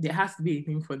there has to be a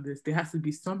thing for this, there has to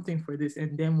be something for this,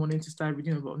 and then wanting to start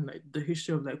reading about like the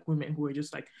history of like women who are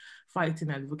just like fighting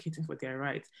and advocating for their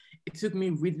rights. It took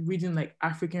me reading like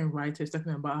African writers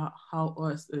talking about how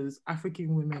us as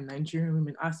African women, Nigerian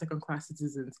women, are second-class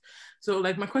citizens. So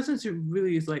like my question to you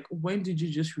really is like, when did you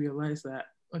just realize that,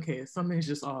 okay, something's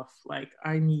just off, like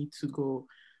I need to go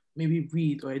maybe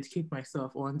read or educate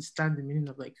myself or understand the meaning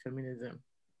of like feminism?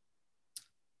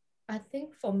 I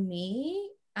think for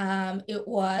me, it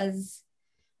was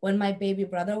when my baby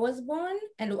brother was born,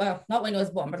 and well, not when he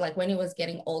was born, but like when he was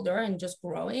getting older and just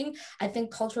growing. I think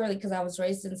culturally, because I was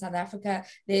raised in South Africa,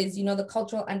 there's, the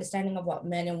cultural understanding of what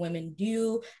men and women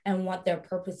do and what their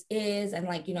purpose is, and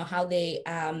like, how they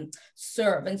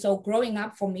serve. And so growing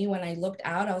up for me, when I looked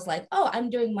out, I was like, oh, I'm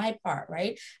doing my part,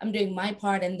 right? I'm doing my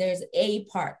part, and there's a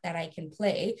part that I can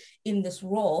play in this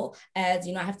role as,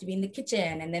 I have to be in the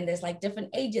kitchen, and then there's like different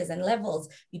ages and levels.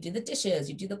 You do the dishes,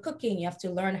 you do the cooking, you have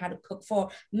to learn how to cook for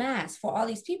mass for all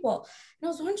these people. And I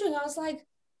was wondering, I was like,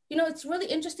 it's really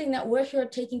interesting that we're here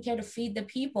taking care to feed the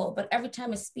people, but every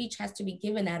time a speech has to be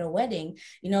given at a wedding,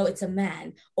 it's a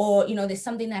man, or, there's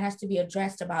something that has to be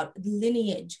addressed about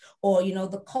lineage, or,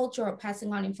 the culture of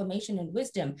passing on information and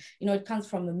wisdom, it comes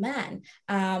from a man.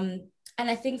 And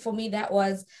I think for me, that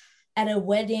was at a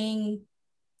wedding.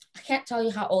 I can't tell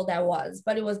you how old I was,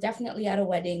 but it was definitely at a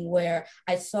wedding where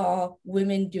I saw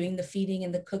women doing the feeding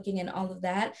and the cooking and all of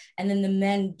that. And then the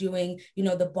men doing,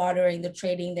 the bartering, the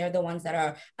trading. They're the ones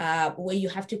that are where you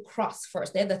have to cross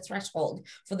first. They're the threshold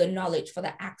for the knowledge, for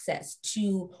the access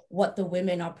to what the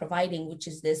women are providing, which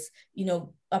is this,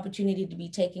 opportunity to be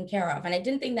taken care of. And I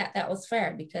didn't think that was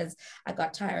fair, because I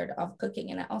got tired of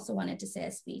cooking and I also wanted to say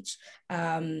a speech.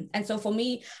 And so for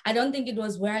me, I don't think it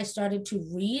was where I started to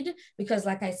read, because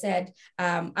like I said,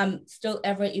 I'm still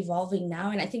ever evolving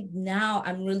now. And I think now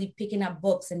I'm really picking up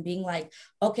books and being like,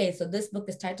 okay, so this book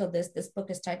is titled this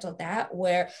book is titled that,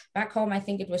 where back home, I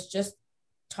think it was just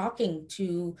talking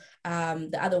to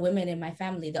the other women in my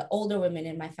family, the older women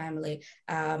in my family,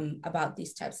 about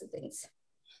these types of things.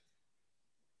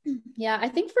 Yeah, I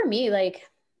think for me, like,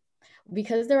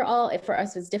 because they're all, for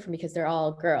us it's different because they're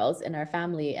all girls in our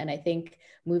family, and I think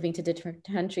moving to different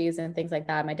countries and things like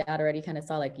that, my dad already kind of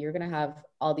saw like, you're gonna have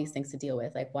all these things to deal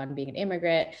with, like 1, being an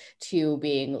immigrant, 2,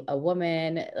 being a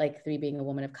woman, like 3, being a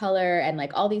woman of color, and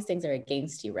like all these things are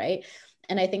against you, right?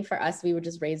 And I think for us, we were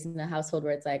just raised in a household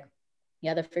where it's like, you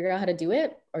either figure out how to do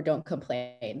it or don't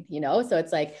complain, you know? So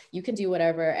it's like, you can do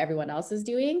whatever everyone else is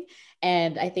doing.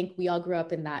 And I think we all grew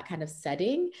up in that kind of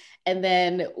setting. And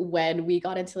then when we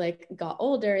got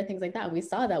older and things like that, we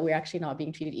saw that we're actually not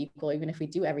being treated equal, even if we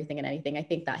do everything and anything. I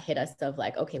think that hit us of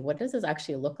like, okay, what does this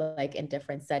actually look like in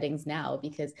different settings now?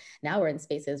 Because now we're in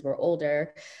spaces, we're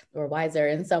older, we're wiser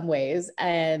in some ways,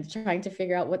 and trying to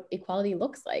figure out what equality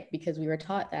looks like, because we were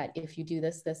taught that if you do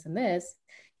this, this, and this,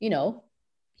 you know,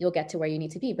 you'll get to where you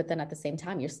need to be. But then at the same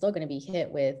time, you're still going to be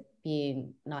hit with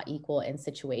being not equal in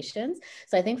situations.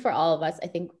 So I think for all of us, I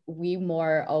think we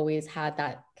more always had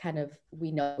that kind of,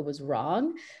 we know it was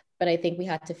wrong, but I think we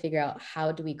had to figure out,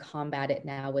 how do we combat it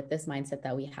now with this mindset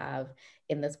that we have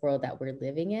in this world that we're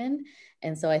living in?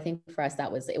 And so I think for us,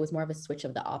 it was more of a switch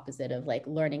of the opposite of like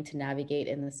learning to navigate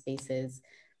in the spaces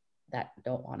that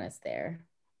don't want us there.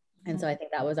 And so I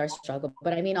think that was our struggle.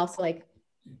 But I mean, also like,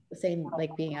 the same,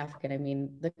 like being African, I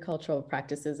mean, the cultural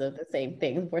practices of the same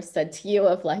things were said to you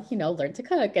of like, you know, learn to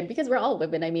cook. And because we're all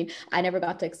women, I mean, I never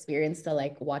got to experience to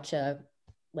like watch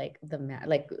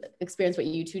experience what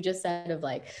you two just said of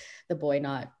like the boy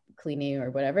not cleaning or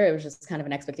whatever. It was just kind of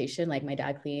an expectation, like my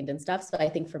dad cleaned and stuff. So I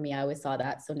think for me, I always saw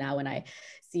that. So now when I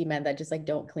see men that just like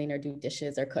don't clean or do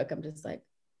dishes or cook, I'm just like,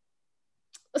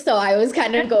 so I was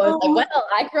kind of going like, well,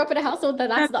 I grew up in a household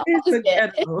that's the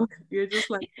opposite. You're just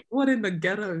like, what in the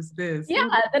ghetto is this? Yeah.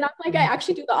 Then I'm like, I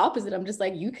actually do the opposite. I'm just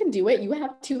like, you can do it. You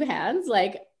have 2 hands.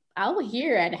 Like, I'll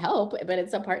hear and help, but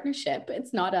it's a partnership.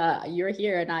 It's not you're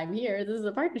here and I'm here. This is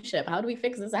a partnership. How do we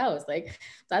fix this house? Like,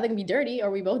 it's either gonna be dirty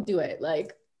or we both do it.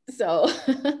 Like, so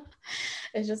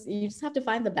it's just, you just have to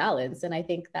find the balance. And I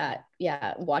think that,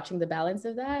 yeah, watching the balance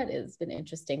of that has been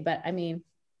interesting. But I mean,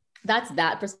 that's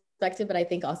that perspective. But I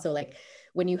think also like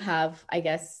when you have, I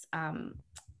guess,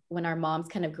 when our moms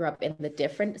kind of grew up in the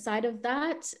different side of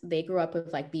that, they grew up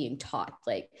with like being taught,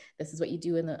 like, this is what you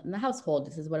do in the household.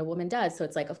 This is what a woman does. So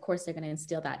it's like, of course they're going to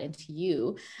instill that into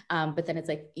you. But then it's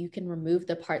like, you can remove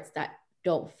the parts that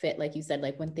don't fit. Like you said,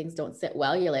 like when things don't sit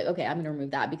well, you're like, okay, I'm going to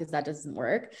remove that because that doesn't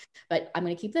work, but I'm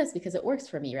going to keep this because it works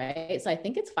for me. Right. So I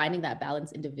think it's finding that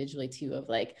balance individually too, of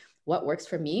like, what works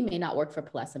for me may not work for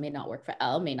Palessa, may not work for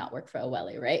Elle, may not work for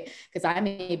Awele, right? Because I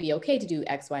may be okay to do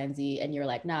X, Y, and Z, and you're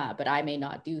like, nah, but I may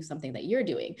not do something that you're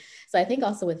doing. So I think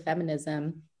also with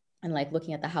feminism and like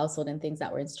looking at the household and things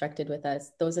that were instructed with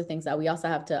us, those are things that we also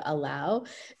have to allow,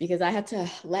 because I had to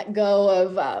let go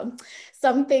of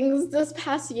some things this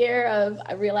past year of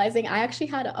realizing I actually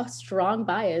had a strong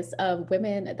bias of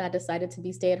women that decided to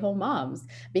be stay-at-home moms.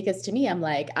 Because to me, I'm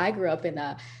like, I grew up in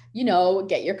a, you know,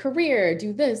 get your career,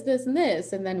 do this, this, and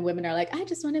this. And then women are like, I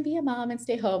just want to be a mom and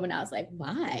stay home. And I was like,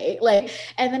 why? Like,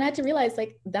 and then I had to realize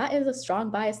like, that is a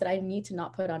strong bias that I need to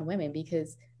not put on women,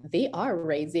 because they are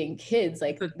raising kids.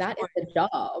 Like that is a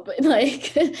job.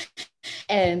 Like,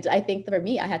 and I think for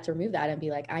me, I had to remove that and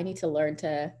be like, I need to learn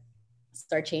to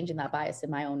start changing that bias in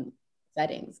my own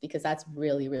settings, because that's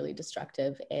really, really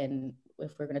destructive. And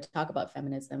if we're going to talk about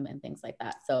feminism and things like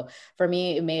that. So for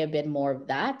me, it may have been more of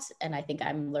that. And I think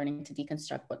I'm learning to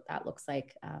deconstruct what that looks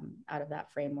like out of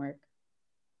that framework.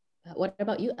 But what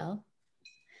about you, Elle?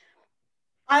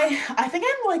 I think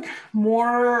I'm like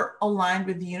more aligned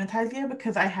with Unitizia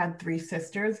because I had 3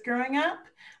 sisters growing up.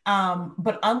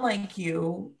 But unlike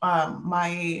you,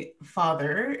 my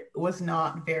father was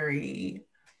not very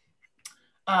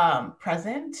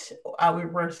present. We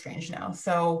were estranged now.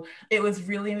 So it was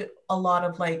really a lot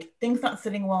of like things not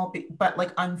sitting well, but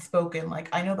like unspoken. Like,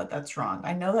 I know that that's wrong.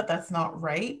 I know that that's not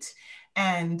right.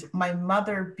 And my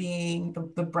mother being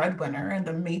the breadwinner and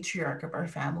the matriarch of our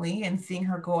family, and seeing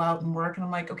her go out and work. And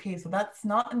I'm like, okay, so that's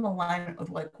not in alignment with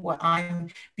like what I'm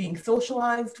being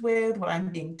socialized with, what I'm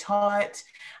being taught.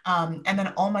 And then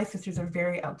all my sisters are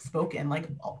very outspoken, like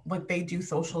they do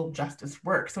social justice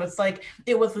work. So it's like,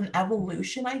 it was an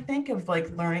evolution, I think, of like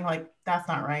learning, like, that's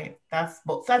not right. That's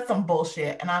some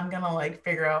bullshit. And I'm gonna like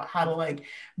figure out how to like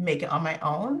make it on my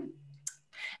own.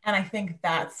 And I think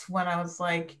that's when I was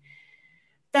like,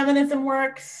 feminism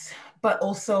works, but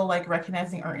also like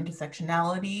recognizing our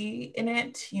intersectionality in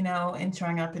it, you know, and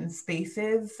showing up in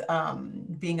spaces,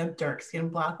 being a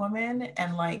dark-skinned Black woman.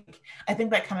 And like, I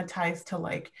think that kind of ties to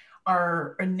like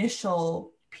our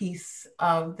initial piece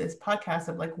of this podcast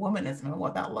of like womanism and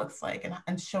what that looks like,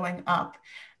 and showing up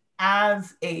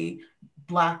as a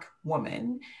Black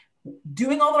woman,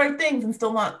 doing all the right things and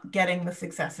still not getting the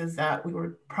successes that we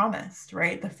were promised,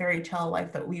 right? The fairy tale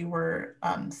life that we were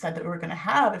said that we were going to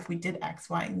have if we did X,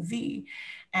 Y, and Z.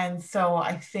 And so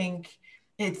I think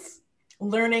it's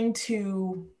learning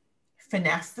to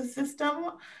finesse the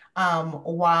system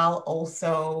while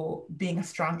also being a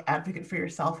strong advocate for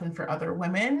yourself and for other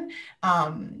women,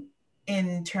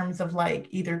 in terms of like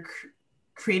either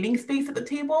creating space at the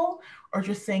table or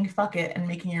just saying fuck it and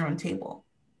making your own table,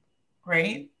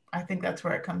 right? I think that's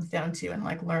where it comes down to, and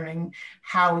like learning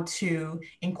how to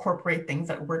incorporate things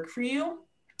that work for you.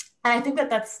 And I think that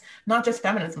that's not just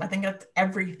feminism. I think that's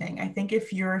everything. I think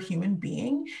if you're a human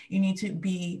being, you need to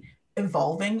be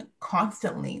evolving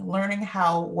constantly, learning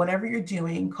how whatever you're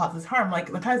doing causes harm. Like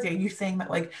Latazia, you're saying that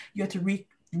like you have to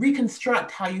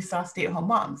reconstruct how you saw stay-at-home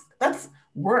moms. That's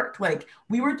work. Like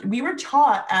we were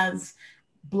taught as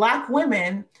Black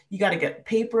women, you got to get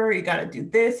paper, you got to do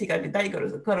this, you got to do that, you go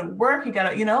to work, you got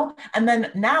to, you know, and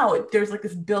then now there's like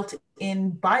this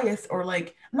built-in bias, or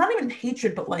like not even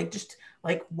hatred, but like just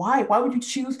like why would you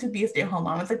choose to be a stay-at-home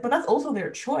mom? It's like, but that's also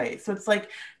their choice. So it's like,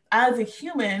 as a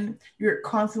human, you're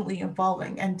constantly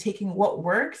evolving and taking what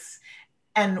works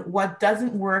and what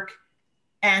doesn't work,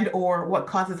 and or what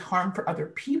causes harm for other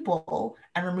people,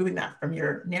 and removing that from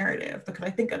your narrative, because I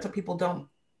think that's what people don't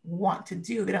want to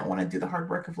do. They don't want to do the hard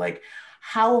work of like,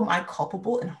 how am I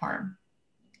culpable in harm?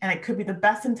 And it could be the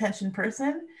best intentioned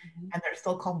person, and they're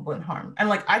still culpable in harm. And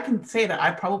like, I can say that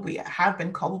I probably have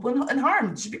been culpable in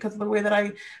harm just because of the way that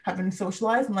I have been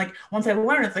socialized. And like, once I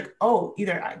learn, it's like, oh,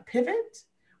 either I pivot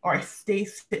or I stay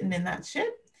sitting in that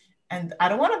shit. And I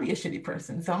don't want to be a shitty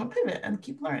person. So I'm gonna pivot and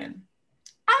keep learning.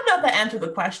 I don't know if that answered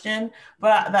the question,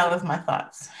 but that was my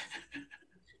thoughts.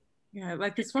 Yeah,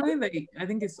 like it's funny, like I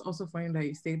think it's also funny that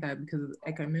you say that, because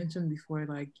like I mentioned before,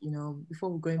 like, you know, before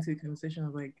we go into the conversation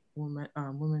of like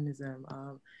womanism,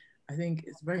 I think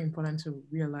it's very important to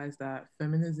realize that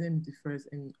feminism differs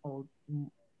in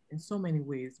so many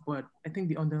ways, but I think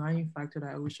the underlying factor that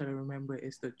I always try to remember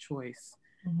is the choice.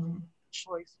 Mm-hmm.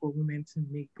 Choice for women to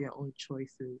make their own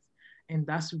choices. And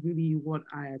that's really what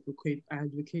I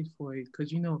advocate for it,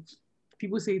 because, you know,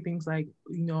 people say things like,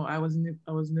 you know, I was in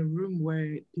a room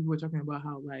where people were talking about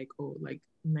how like, oh, like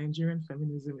Nigerian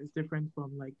feminism is different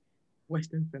from like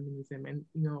Western feminism. And,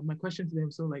 you know, my question to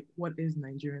them, so like, what is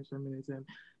Nigerian feminism?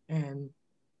 And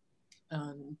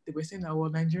they were saying that, well,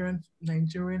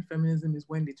 Nigerian feminism is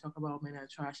when they talk about men are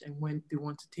trash, and when they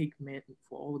want to take men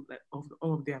for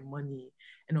all of their money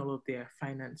and all of their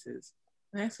finances.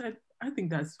 And I said, I think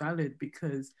that's valid,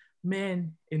 because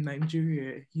men in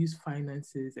Nigeria use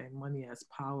finances and money as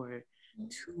power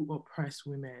to oppress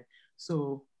women.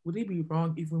 So would it be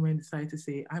wrong if women decide to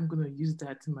say, I'm going to use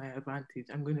that to my advantage,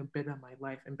 I'm going to better my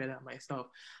life and better myself?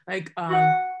 Like,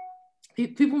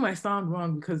 people might sound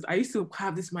wrong, because I used to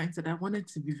have this mindset. I wanted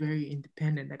to be very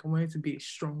independent. Like I wanted to be a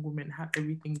strong woman, have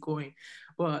everything going.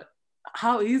 But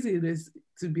how easy it is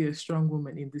to be a strong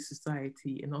woman in this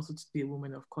society, and also to be a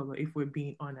woman of color, if we're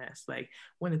being honest, like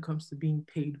when it comes to being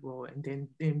paid well and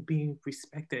then being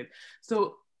respected.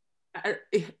 So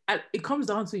it comes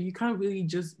down to, you can't really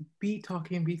just be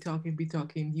talking.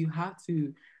 You have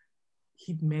to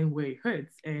hit men where it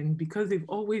hurts. And because they've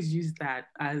always used that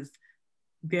as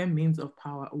their means of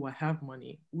power, or I have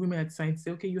money, women at science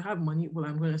say, okay, you have money, well,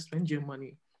 I'm going to spend your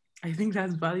money. I think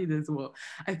that's valid as well.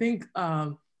 I think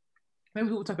when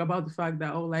people talk about the fact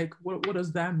that, oh, like, what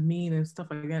does that mean and stuff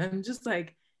like that, and just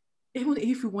like, even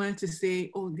if we wanted to say,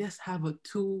 oh, let's have a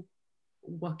 2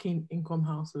 working income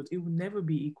household, it would never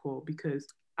be equal, because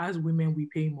as women, we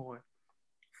pay more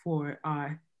for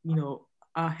our, you know,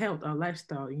 our health, our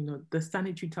lifestyle, you know, the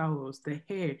sanitary towels, the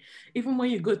hair. Even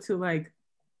when you go to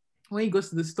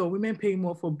the store, women pay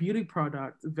more for beauty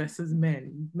products versus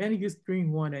men. Men use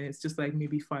 3-in-1 and it's just like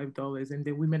maybe $5. And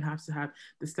then women have to have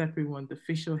the separate one, the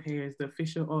facial hairs, the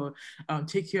facial oil,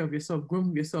 take care of yourself,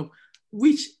 groom yourself,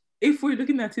 which, if we're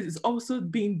looking at it, is also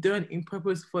being done in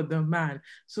purpose for the man.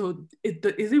 So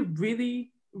is it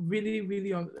really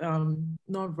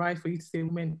not right for you to say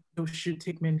women should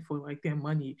take men for like their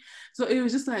money? So it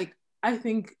was just like, I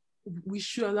think we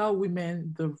should allow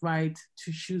women the right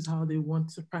to choose how they want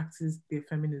to practice their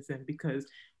feminism, because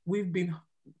we've been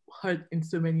hurt in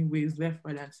so many ways, left,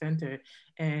 right, and center.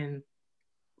 And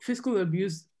physical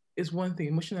abuse is one thing,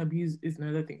 emotional abuse is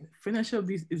another thing, financial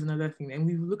abuse is another thing. And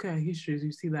we look at our histories,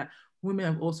 you see that women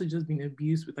have also just been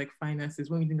abused with like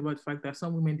finances. When we think about the fact that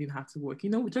some women didn't have to work,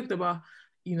 you know, we talked about,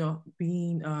 you know,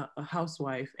 being a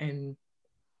housewife, and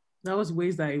that was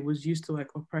ways that it was used to like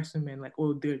oppress women, like,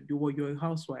 oh, you're a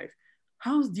housewife.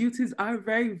 House duties are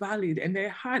very valid and they're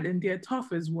hard and they're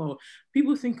tough as well.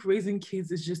 People think raising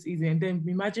kids is just easy. And then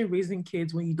imagine raising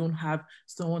kids when you don't have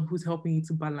someone who's helping you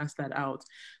to balance that out.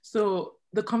 So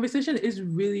the conversation is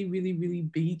really, really, really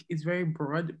big. It's very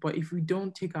broad. But if we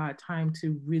don't take our time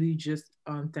to really just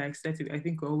dissect it, I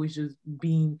think we're always just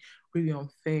being really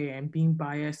unfair and being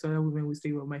biased. So that women will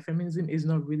say, well, my feminism is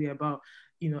not really about,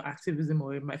 activism,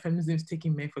 or my feminism is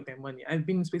taking men for their money. I've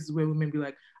been in spaces where women be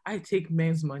like, I take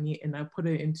men's money and I put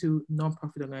it into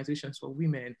non-profit organizations for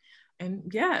women.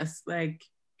 And yes, like,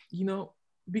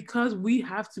 because we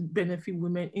have to benefit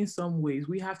women in some ways,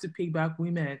 we have to pay back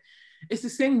women. It's the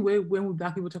same way when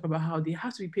Black people talk about how they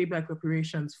have to be paid back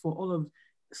reparations for all of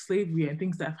slavery and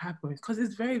things that have happened, because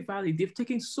it's very valid. They've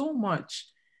taken so much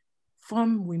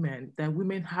from women that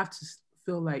women have to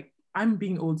feel like, I'm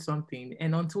being owed something.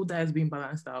 And until that is being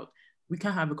balanced out, we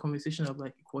can't have a conversation of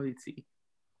like equality.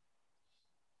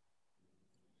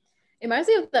 It reminds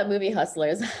me of that movie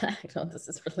Hustlers. I know this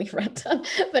is really random,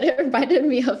 but it reminded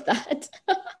me of that.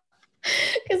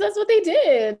 Because that's what they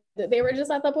did. They were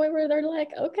just at the point where they're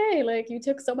like, okay, like you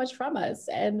took so much from us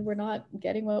and we're not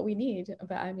getting what we need.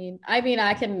 But I mean,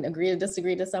 I can agree to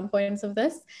disagree to some points of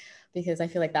this, because I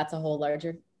feel like that's a whole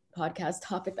larger podcast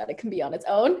topic that it can be on its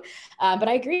own. But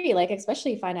I agree, like,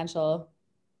 especially financial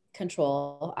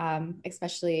control,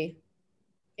 especially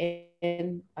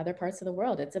in other parts of the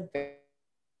world, it's a very,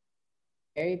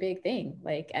 very big thing.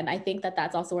 Like, and I think that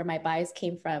that's also where my bias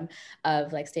came from,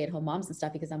 of like stay-at-home moms and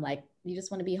stuff, because I'm like, you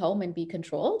just want to be home and be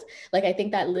controlled. Like, I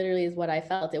think that literally is what I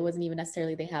felt. It wasn't even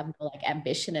necessarily they have no like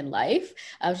ambition in life.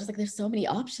 I was just like, there's so many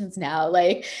options now.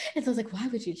 Like, and so I was like, why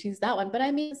would you choose that one? But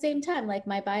I mean, at the same time, like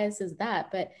my bias is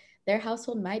that, but their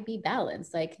household might be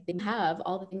balanced. Like they have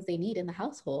all the things they need in the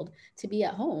household to be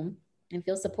at home and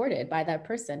feel supported by that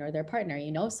person or their partner,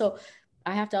 So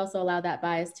I have to also allow that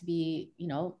bias to be,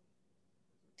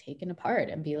 taken apart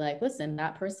and be like, listen,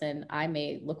 that person, I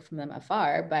may look from them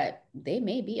afar, but they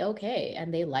may be okay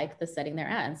and they like the setting they're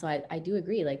at. And so I do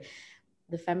agree, like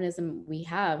the feminism we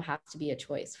have has to be a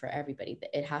choice for everybody.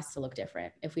 It has to look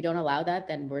different. If we don't allow that,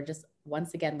 then we're just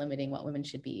once again limiting what women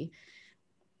should be.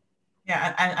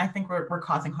 Yeah, and I think we're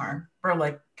causing harm. We're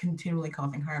like continually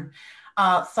causing harm.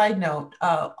 Side note,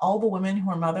 all the women who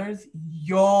are mothers,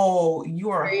 you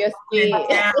are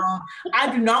down.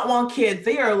 I do not want kids.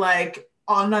 They are like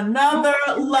on another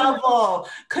level.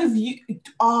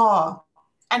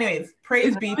 Anyways,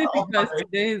 praise be to all because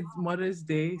today is Mother's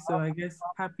Day, so I guess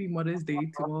happy Mother's Day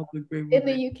to all the great women.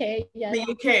 In the UK, yes. In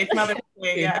the UK, it's Mother's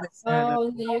Day, yeah. Oh,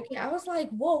 in the UK. I was like,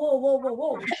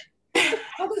 whoa.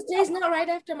 Mother's Day is not right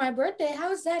after my birthday.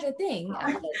 How is that a thing?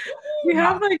 I was like, we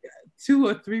have like 2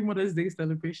 or 3 Mother's Day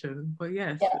celebrations, but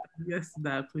yes,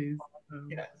 that please.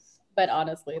 Yes. But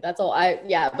honestly, that's all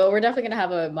but we're definitely going to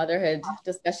have a motherhood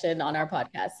discussion on our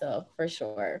podcast. So for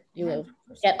sure, you will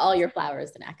get all your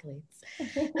flowers and accolades.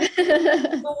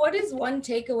 So what is one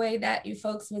takeaway that you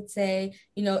folks would say,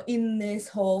 in this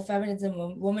whole feminism,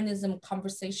 womanism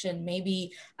conversation,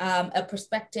 maybe a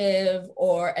perspective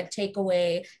or a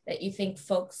takeaway that you think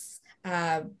folks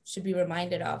should be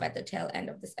reminded of at the tail end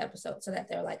of this episode, so that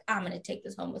they're like, I'm going to take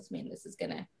this home with me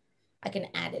and I can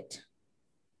add it?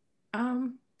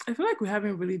 I feel like we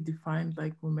haven't really defined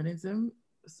like womanism.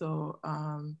 So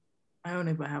I don't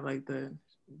know if I have like the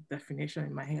definition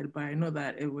in my head, but I know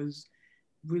that it was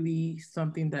really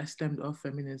something that stemmed off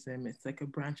feminism. It's like a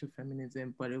branch of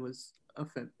feminism, but it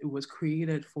was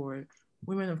created for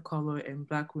women of color and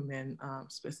Black women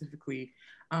specifically.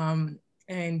 And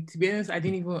to be honest, I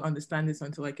didn't even understand this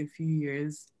until like a few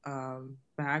years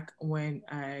back, when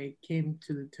I came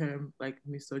to the term like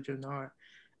misogynoir,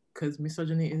 because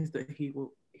misogyny is the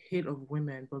hate of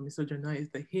women, but misogynoir is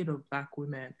the hate of Black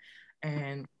women.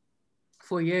 And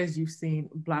for years, you've seen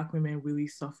Black women really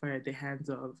suffer at the hands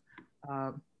of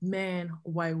men,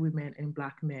 white women, and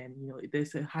Black men.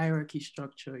 There's a hierarchy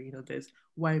structure. There's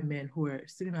white men who are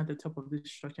sitting at the top of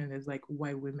this structure, and there's like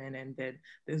white women, and then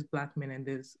there's Black men, and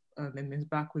there's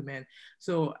Black women.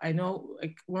 So I know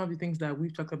like one of the things that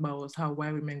we've talked about was how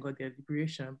white women got their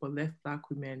liberation, but left Black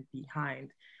women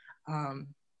behind.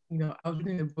 I was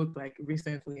reading a book like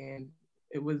recently, and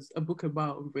it was a book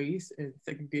about race and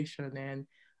segregation. And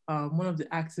one of the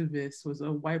activists was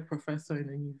a white professor in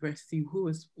a university who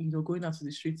was, going out to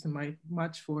the streets to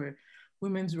march for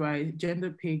women's rights,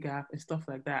 gender pay gap, and stuff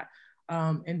like that.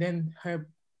 And then her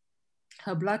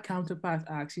her Black counterpart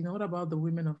asks, you know, what about the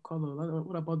women of color?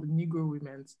 What about the Negro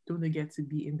women? Don't they get to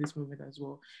be in this movement as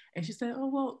well? And she said, oh,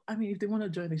 well, I mean, if they want to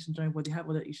join, they should join, but they have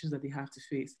other issues that they have to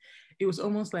face. It was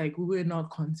almost like we were not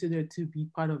considered to be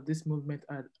part of this movement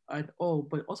at all,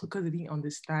 but also because they didn't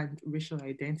understand racial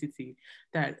identity,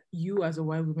 that you as a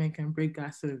white woman can break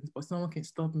gases, but someone can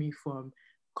stop me from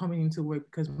coming into work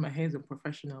because my hair is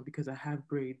unprofessional, because I have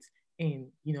braids in,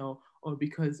 you know, or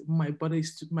because my body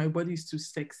is too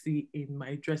sexy in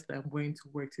my dress that I'm wearing to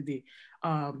work today.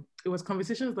 It was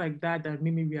conversations like that that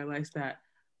made me realize that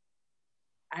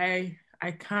I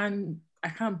can't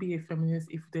be a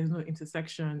feminist if there's no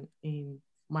intersection in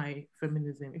my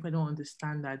feminism, if I don't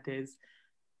understand that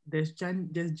there's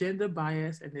gender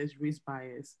bias and there's race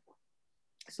bias.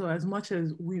 So as much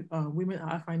as women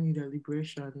are finding their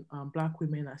liberation, Black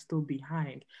women are still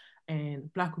behind.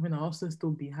 And Black women are also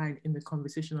still behind in the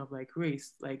conversation of like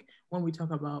race. Like when we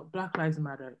talk about Black Lives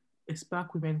Matter, it's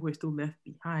Black women who are still left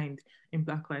behind in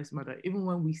Black Lives Matter. Even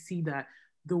when we see that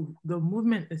the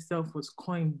movement itself was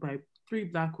coined by 3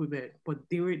 Black women, but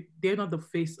they're not the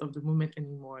face of the movement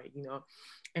anymore, you know.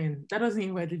 And that doesn't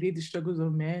invalidate the struggles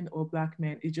of men or Black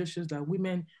men. It just shows that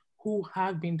women who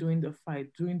have been doing the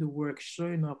fight, doing the work,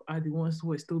 showing up, are the ones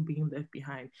who are still being left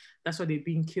behind. That's why they're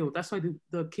being killed. That's why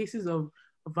the cases of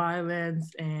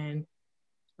violence and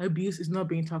abuse is not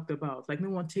being talked about. Like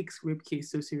no one takes rape case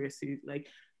so seriously. Like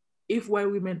if white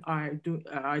women are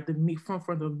the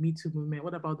front of Me Too movement,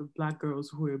 what about the Black girls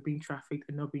who are being trafficked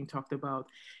and not being talked about?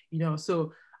 You know,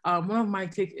 so one of my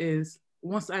take is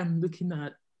once I'm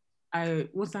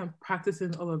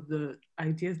practicing all of the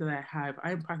ideas that I have,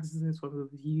 I'm practicing this from the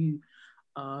view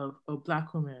of a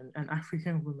Black woman, an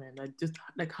African woman.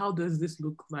 Like how does this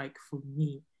look like for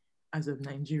me as a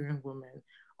Nigerian woman,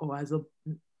 or as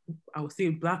I would say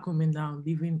a Black woman now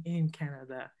living in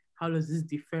Canada? How does this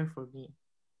differ for me?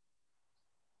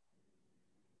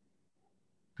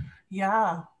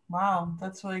 Yeah, wow,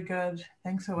 that's really good.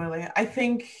 Thanks, Awele. I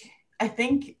think,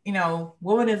 you know,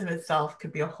 womanism itself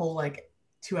could be a whole like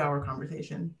 2-hour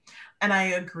conversation. And I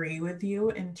agree with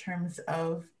you in terms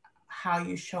of how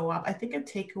you show up. I think a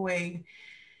takeaway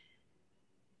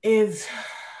is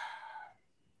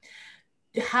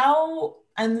how,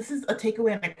 and this is a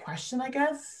takeaway and a question, I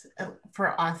guess,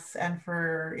 for us and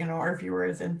for, you know, our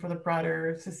viewers and for the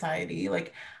broader society,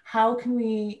 like how can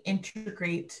we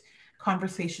integrate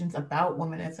conversations about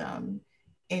womanism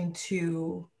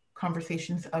into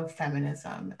conversations of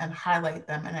feminism and highlight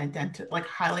them and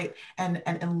highlight and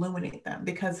illuminate them?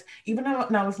 Because even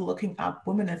when I was looking up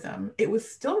womanism, it was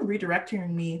still redirecting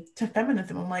me to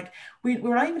feminism. I'm like,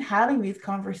 we're not even having these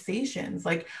conversations.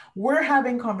 Like we're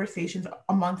having conversations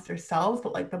amongst ourselves,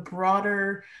 but like the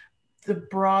broader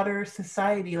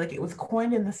society, like it was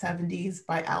coined in the 70s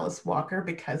by Alice Walker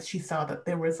because she saw that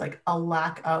there was like a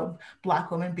lack of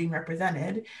Black women being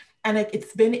represented, and like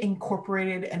it's been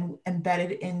incorporated and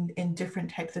embedded in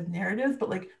different types of narratives, but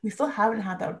like we still haven't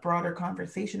had that broader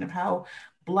conversation of how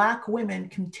Black women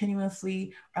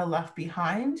continuously are left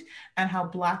behind and how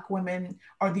Black women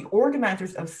are the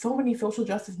organizers of so many social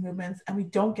justice movements, and we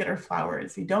don't get our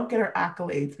flowers, we don't get our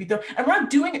accolades, and we're not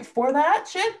doing it for that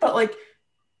shit, but like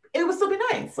it would still be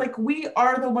nice. Like we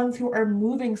are the ones who are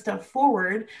moving stuff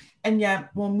forward, and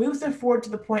yet we'll move stuff forward to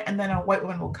the point, and then a white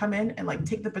woman will come in and like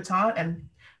take the baton and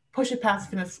push it past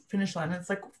the finish line. And it's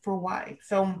like, for why?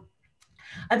 So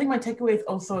I think my takeaway is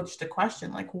also just a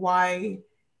question, like why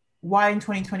in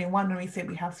 2021, when we say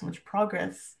we have so much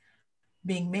progress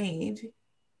being made,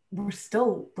 we're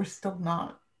still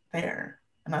not there,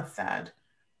 and that's sad.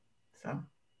 So.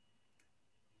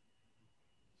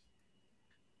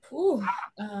 Ooh,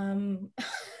 oh,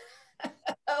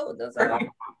 those are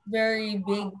very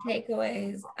big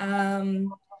takeaways. I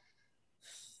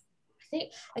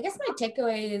guess my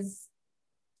takeaway is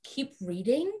keep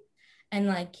reading and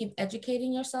like keep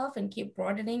educating yourself and keep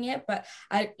broadening it. But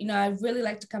I really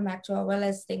like to come back to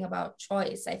Awele's thing about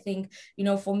choice. I think,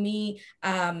 for me,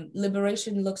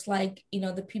 liberation looks like,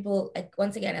 the people, like,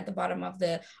 once again, at the bottom of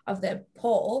the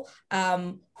poll,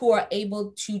 who are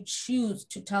able to choose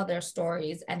to tell their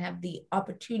stories and have the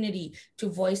opportunity to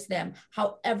voice them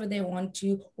however they want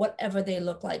to, whatever they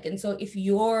look like. And so if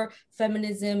your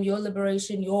feminism, your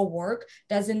liberation, your work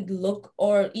doesn't look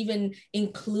or even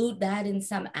include that in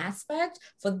some aspect,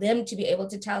 for them to be able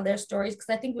to tell their stories, because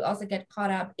I think we also get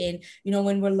caught up in,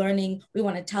 when we're learning, we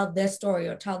want to tell their story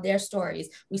or tell their stories.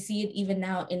 We see it even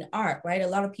now in art, right? A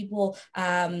lot of people,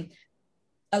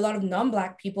 a lot of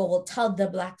non-Black people will tell the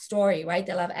Black story, right?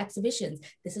 They'll have exhibitions.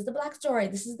 This is the Black story.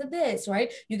 This is this, right?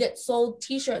 You get sold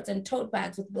t-shirts and tote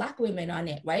bags with Black women on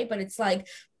it, right? But it's like,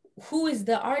 who is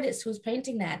the artist who's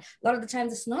painting that? A lot of the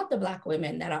times it's not the Black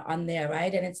women that are on there,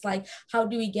 right? And it's like, how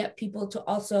do we get people to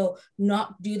also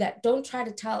not do that? Don't try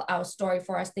to tell our story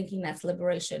for us thinking that's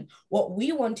liberation. What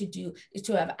we want to do is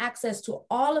to have access to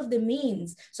all of the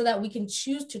means so that we can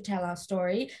choose to tell our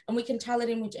story, and we can tell it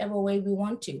in whichever way we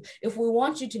want to. If we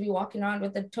want you to be walking around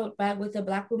with a tote bag with a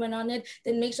Black woman on it,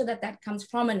 then make sure that that comes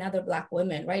from another Black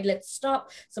woman, right? Let's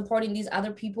stop supporting these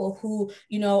other people who,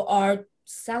 you know, are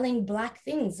selling Black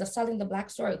things, they're selling the Black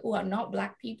story, who are not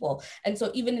Black people. And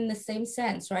so even in the same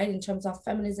sense, right, in terms of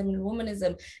feminism and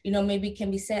womanism, you know, maybe it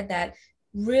can be said that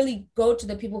really go to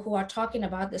the people who are talking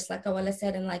about this, like Awele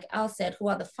said, and like Al said, who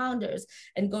are the founders,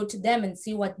 and go to them and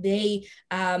see what they,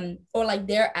 or like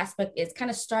their aspect is. Kind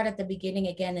of start at the beginning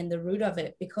again in the root of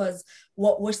it, because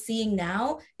what we're seeing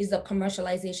now is the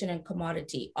commercialization and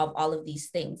commodity of all of these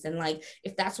things. And like,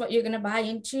 if that's what you're gonna buy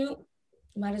into,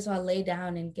 you might as well lay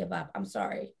down and give up. I'm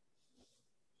sorry.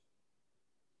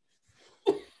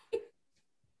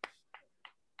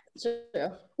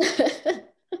 True.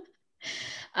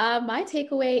 My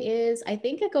takeaway is, I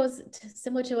think it goes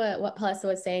similar to what Palessa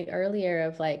was saying earlier,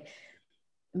 of like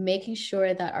making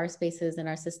sure that our spaces and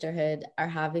our sisterhood are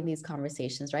having these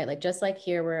conversations, right? Like, just like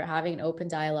here, we're having an open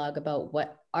dialogue about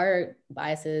what our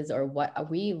biases or what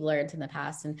we've learned in the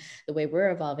past and the way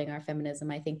we're evolving our feminism.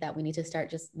 I think that we need to start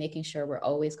just making sure we're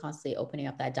always constantly opening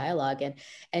up that dialogue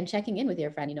and checking in with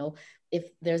your friend. You know, if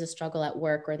there's a struggle at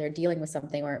work, or they're dealing with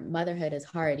something, or motherhood is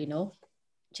hard, you know,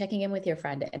 checking in with your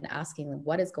friend and asking them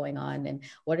what is going on and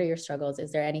what are your struggles,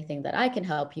 is there anything that I can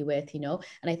help you with, you know?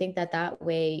 And I think that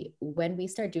way, when we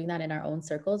start doing that in our own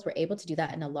circles, we're able to do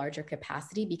that in a larger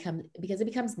capacity, because it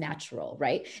becomes natural,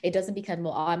 right? It doesn't become,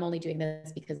 well, I'm only doing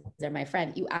this because they're my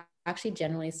friend. You actually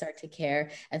generally start to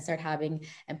care and start having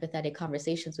empathetic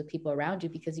conversations with people around you,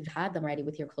 because you've had them already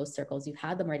with your close circles, you've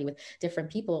had them already with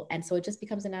different people. And so it just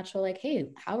becomes a natural, like, hey,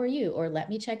 how are you? Or let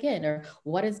me check in, or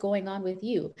what is going on with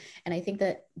you? And I think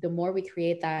that the more we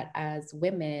create that as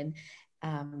women,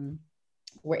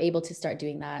 we're able to start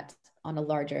doing that on a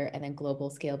larger and then global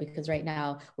scale, because right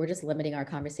now we're just limiting our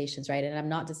conversations, right? And I'm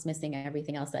not dismissing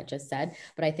everything else that just said,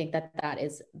 but I think that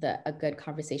is a good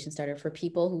conversation starter for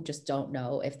people who just don't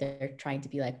know, if they're trying to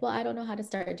be like, well, I don't know how to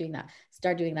start doing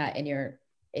that in your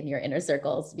inner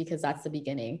circles, because that's the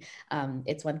beginning.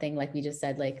 It's one thing, like we just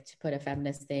said, like to put a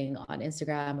feminist thing on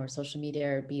Instagram or social media,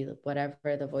 or be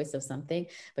whatever, the voice of something.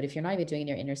 But if you're not even doing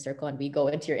your inner circle, and we go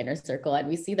into your inner circle and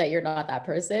we see that you're not that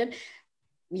person,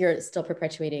 you're still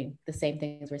perpetuating the same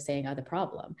things we're saying are the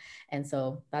problem. And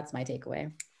so that's my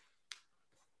takeaway.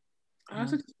 I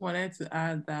also just wanted to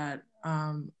add that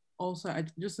also,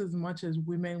 just as much as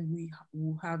women, we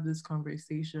will have these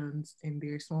conversations in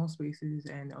their small spaces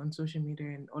and on social media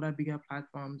and other bigger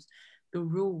platforms, the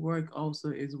real work also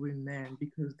is with men,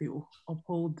 because they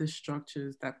uphold the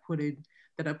structures that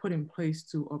are put in place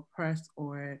to oppress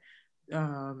or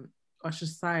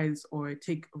ostracize or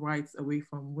take rights away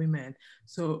from women.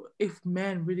 So if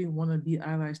men really want to be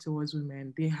allies towards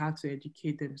women, they have to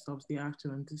educate themselves. They have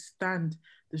to understand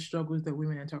the struggles that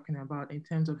women are talking about in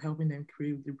terms of helping them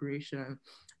create liberation.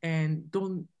 And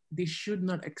they should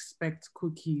not expect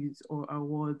cookies or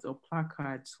awards or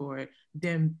placards for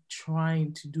them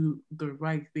trying to do the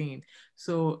right thing.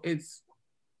 So it's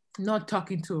not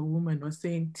talking to a woman or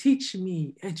saying, teach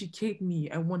me, educate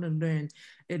me, I want to learn.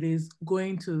 It is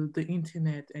going to the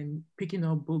internet and picking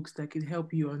up books that can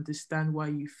help you understand why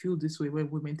you feel this way when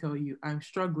women tell you, I'm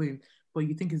struggling, but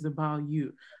you think it's about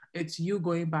you. It's you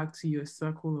going back to your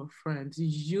circle of friends.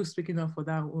 It's you speaking up for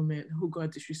that woman who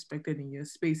got disrespected in your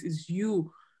space. It's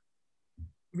you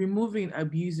removing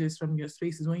abusers from your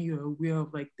spaces when you're aware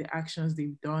of like the actions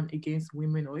they've done against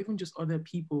women or even just other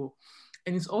people.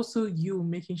 And it's also you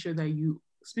making sure that you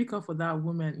speak up for that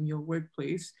woman in your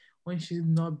workplace when she's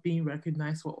not being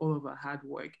recognized for all of her hard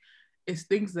work. It's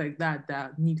things like that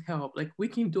that need help. Like, we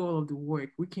can do all of the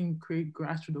work, we can create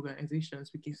grassroots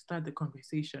organizations, we can start the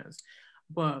conversations,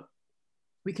 but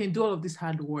we can do all of this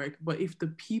hard work. But if the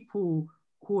people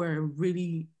who are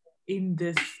really in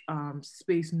this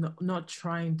space not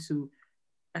trying to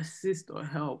assist or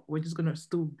help, we're just gonna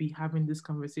still be having this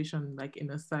conversation like in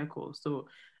a cycle. So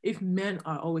if men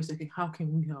are always like, how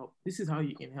can we help, this is how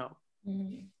you can help.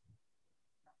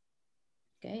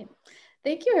 Okay,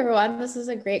 Thank you, everyone. This was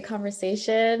a great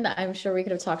conversation. I'm sure we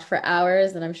could have talked for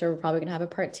hours, and I'm sure we're probably going to have a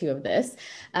part 2 of this.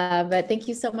 But thank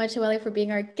you so much, Awele, for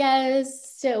being our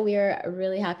guest. We are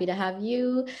really happy to have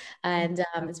you, and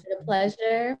it's been a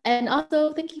pleasure. And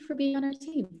also, thank you for being on our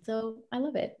team. So I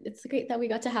love it. It's great that we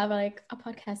got to have like a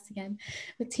podcast again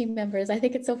with team members. I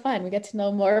think it's so fun. We get to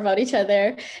know more about each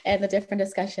other and the different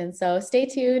discussions. So stay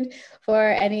tuned for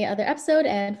any other episode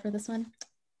and for this one.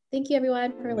 Thank you,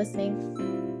 everyone, for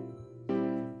listening.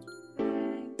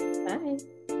 Bye.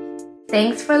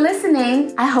 Thanks for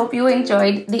listening. I hope you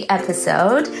enjoyed the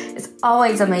episode. It's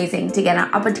always amazing to get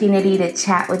an opportunity to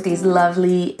chat with these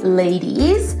lovely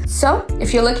ladies. So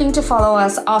if you're looking to follow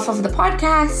us off of the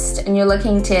podcast and you're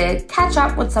looking to catch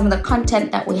up with some of the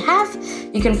content that we have,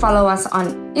 you can follow us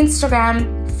on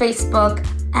Instagram, Facebook,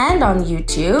 and on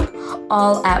YouTube,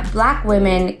 all at Black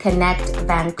Women Connect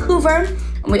Vancouver.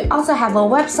 And we also have a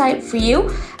website for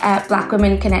you at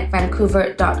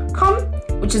blackwomenconnectvancouver.com,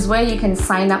 which is where you can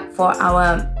sign up for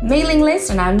our mailing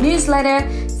list and our newsletter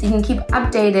so you can keep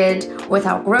updated with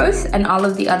our growth and all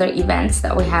of the other events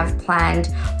that we have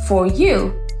planned for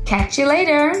you. Catch you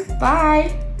later.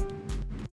 Bye.